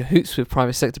government, in cahoots with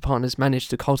private sector partners, managed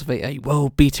to cultivate a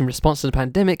world-beating response to the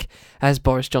pandemic, as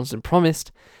Boris Johnson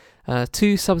promised.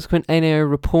 Two subsequent NAO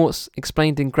reports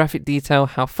explained in graphic detail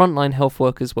how frontline health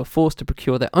workers were forced to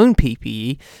procure their own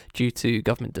PPE due to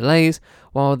government delays,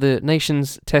 while the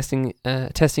nation's testing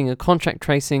a contract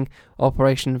tracing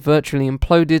operation virtually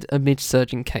imploded amid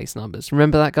surging case numbers.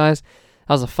 Remember that, guys?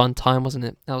 That was a fun time, wasn't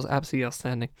it? That was absolutely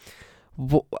outstanding.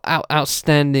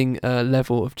 Outstanding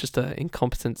level of just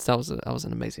incompetence. That was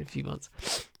an amazing few months.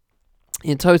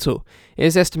 In total, it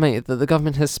is estimated that the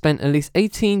government has spent at least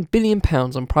 £18 billion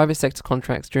on private sector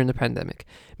contracts during the pandemic,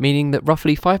 meaning that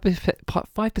roughly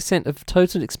 5% of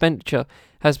total expenditure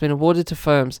has been awarded to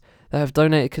firms that have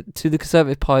donated to the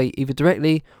Conservative Party either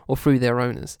directly or through their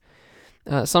owners.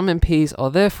 Some MPs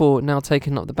are therefore now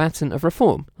taking up the baton of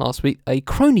reform. Last week, a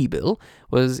crony bill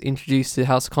was introduced to the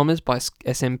House of Commons by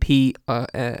SNP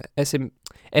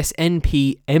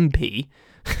MP,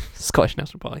 Scottish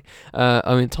National Party,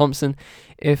 Owen Thompson.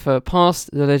 If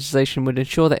passed, the legislation would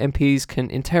ensure that MPs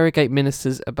can interrogate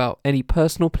ministers about any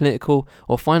personal, political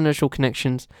or financial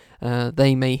connections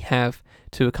they may have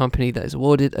to a company that is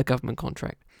awarded a government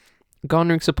contract.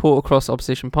 Garnering support across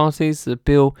opposition parties, the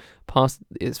bill passed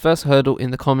its first hurdle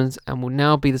in the Commons and will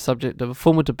now be the subject of a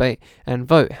formal debate and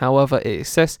vote. However, its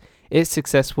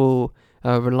success will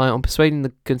rely on persuading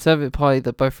the Conservative Party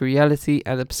that both the reality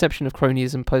and the perception of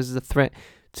cronyism poses a threat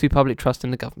to public trust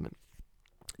in the government.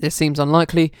 This seems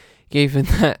unlikely, given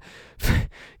that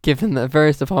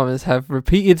various departments have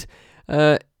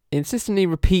insistently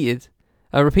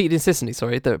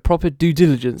that proper due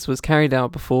diligence was carried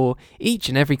out before each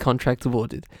and every contract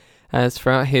awarded, as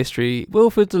throughout history,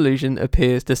 willful delusion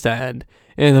appears to stand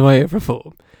in the way of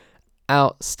reform.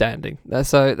 Outstanding.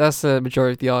 That's the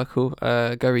majority of the article.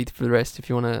 Go read for the rest if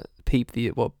you want to peep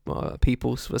what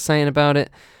people were saying about it.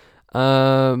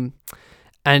 And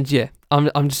yeah,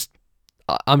 I'm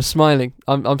smiling.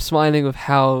 I'm smiling with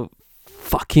how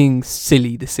fucking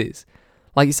silly this is.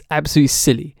 Like, it's absolutely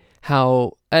silly.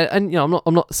 How and you know,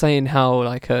 I'm not saying how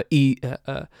like I'm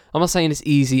not saying it's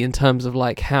easy in terms of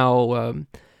like how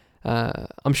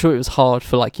I'm sure it was hard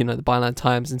for, like, you know, the Byline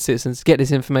Times and Citizens to get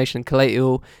this information, collate it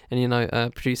all, and, you know,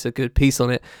 produce a good piece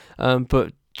on it.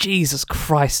 But Jesus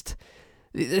Christ,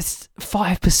 it's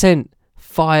 5%.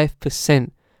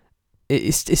 5%.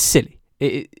 It's silly.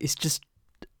 It's just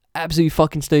absolutely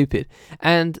fucking stupid.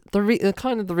 And the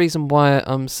reason why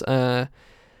I'm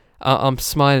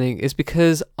smiling is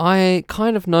because I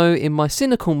kind of know in my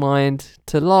cynical mind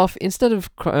to laugh instead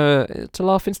of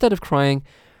crying.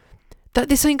 That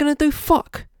this ain't gonna do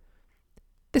fuck.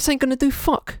 This ain't gonna do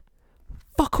fuck.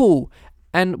 Fuck all.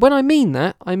 And when I mean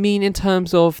that, I mean in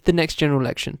terms of the next general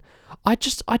election. I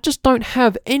just don't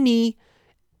have any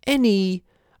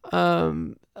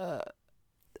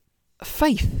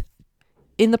faith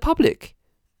in the public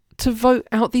to vote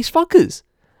out these fuckers.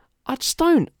 I just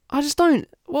don't.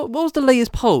 What was the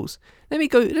latest polls? Let me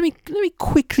just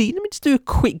do a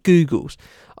quick Googles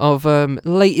of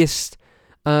latest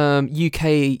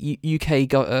UK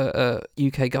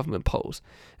government polls.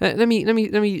 Let me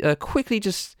quickly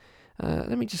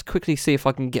see if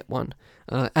I can get one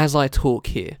as I talk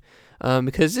here,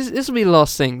 because this will be the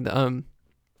last thing that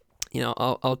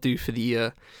I'll do for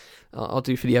the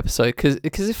episode,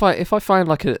 because if I find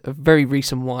like a very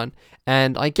recent one,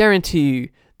 and I guarantee you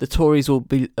the Tories will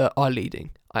be are leading.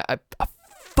 I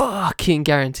fucking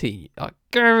guarantee you. I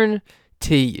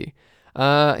guarantee you.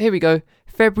 Here we go.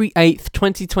 February 8th,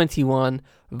 2021,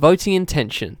 voting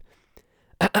intention.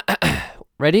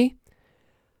 Ready?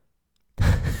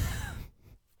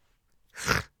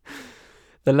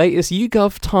 The latest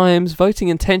YouGov Times voting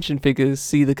intention figures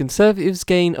see the Conservatives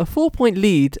gain a 4-point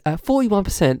lead at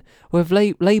 41%, with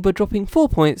Labour dropping 4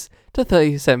 points to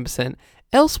 37%.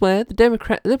 Elsewhere,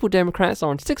 the Liberal Democrats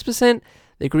are on 6%,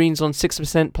 the Greens on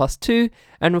 6% plus 2,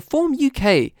 and Reform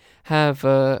UK have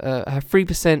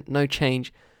 3% no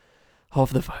change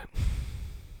of the vote.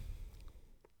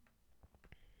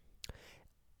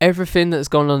 Everything that's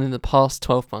gone on in the past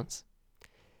 12 months,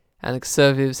 and the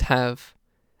Conservatives have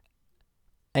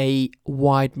a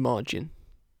wide margin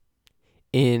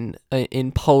in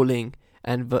polling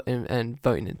and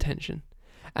voting intention.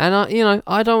 And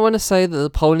I don't want to say that the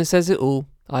polling says it all.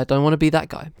 I don't want to be that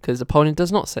guy, because the polling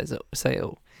does not say it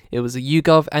all. It was a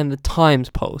YouGov and the Times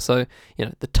poll. So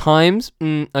the Times,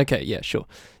 okay, yeah, sure.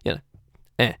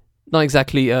 Not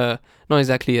exactly a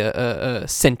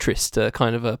centrist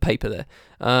kind of a paper there.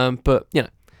 But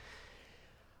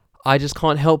I just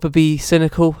can't help but be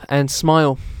cynical and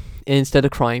smile instead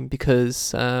of crying,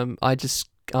 because I'm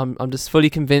just fully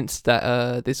convinced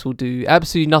that this will do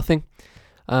absolutely nothing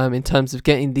in terms of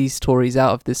getting these Tories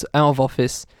out of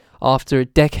office after a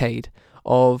decade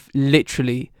of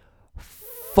literally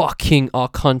fucking our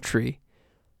country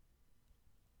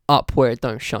up where it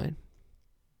don't shine.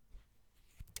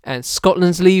 And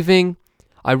Scotland's leaving.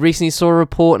 I recently saw a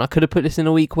report, and I could have put this in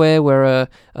a week where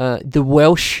the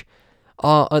Welsh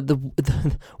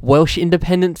the Welsh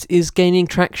independence is gaining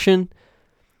traction.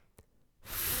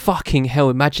 Fucking hell,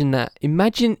 imagine that.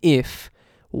 Imagine if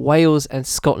Wales and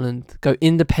Scotland go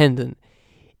independent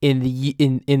in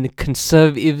the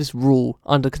Conservatives rule,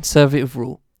 under Conservative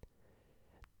rule.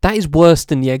 That is worse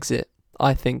than the exit,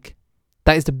 I think.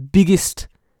 That is the biggest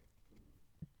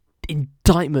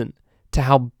indictment to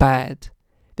how bad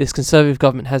this Conservative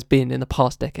government has been in the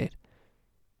past decade.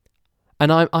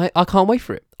 And I can't wait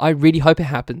for it. I really hope it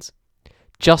happens.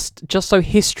 Just so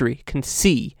history can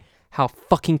see how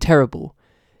fucking terrible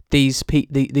these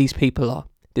people are.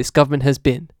 This government has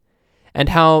been. And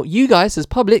how you guys as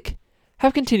public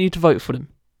have continued to vote for them.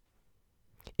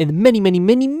 In the many, many,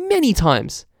 many, many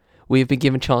times we have been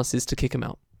given chances to kick them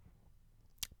out.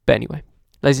 But anyway,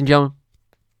 ladies and gentlemen,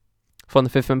 from the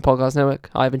Fifth Element Podcast Network,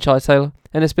 I've been Charlie Taylor,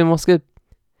 and it's been What's Good.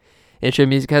 Intro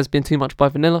music has been Too Much by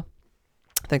Vanilla.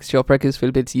 Thanks to Your Records for the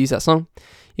ability to use that song.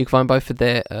 You can find both of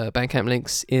their Bandcamp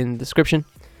links in the description.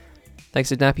 Thanks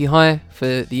to Nappy High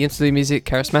for the interlude music,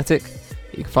 Charismatic.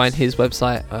 You can find his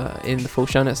website in the full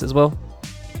show notes as well.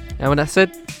 And with that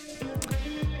said,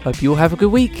 hope you all have a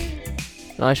good week.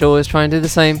 And I shall always try and do the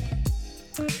same.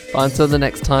 But until the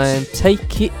next time,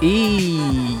 take it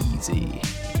easy,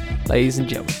 ladies and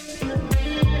gentlemen.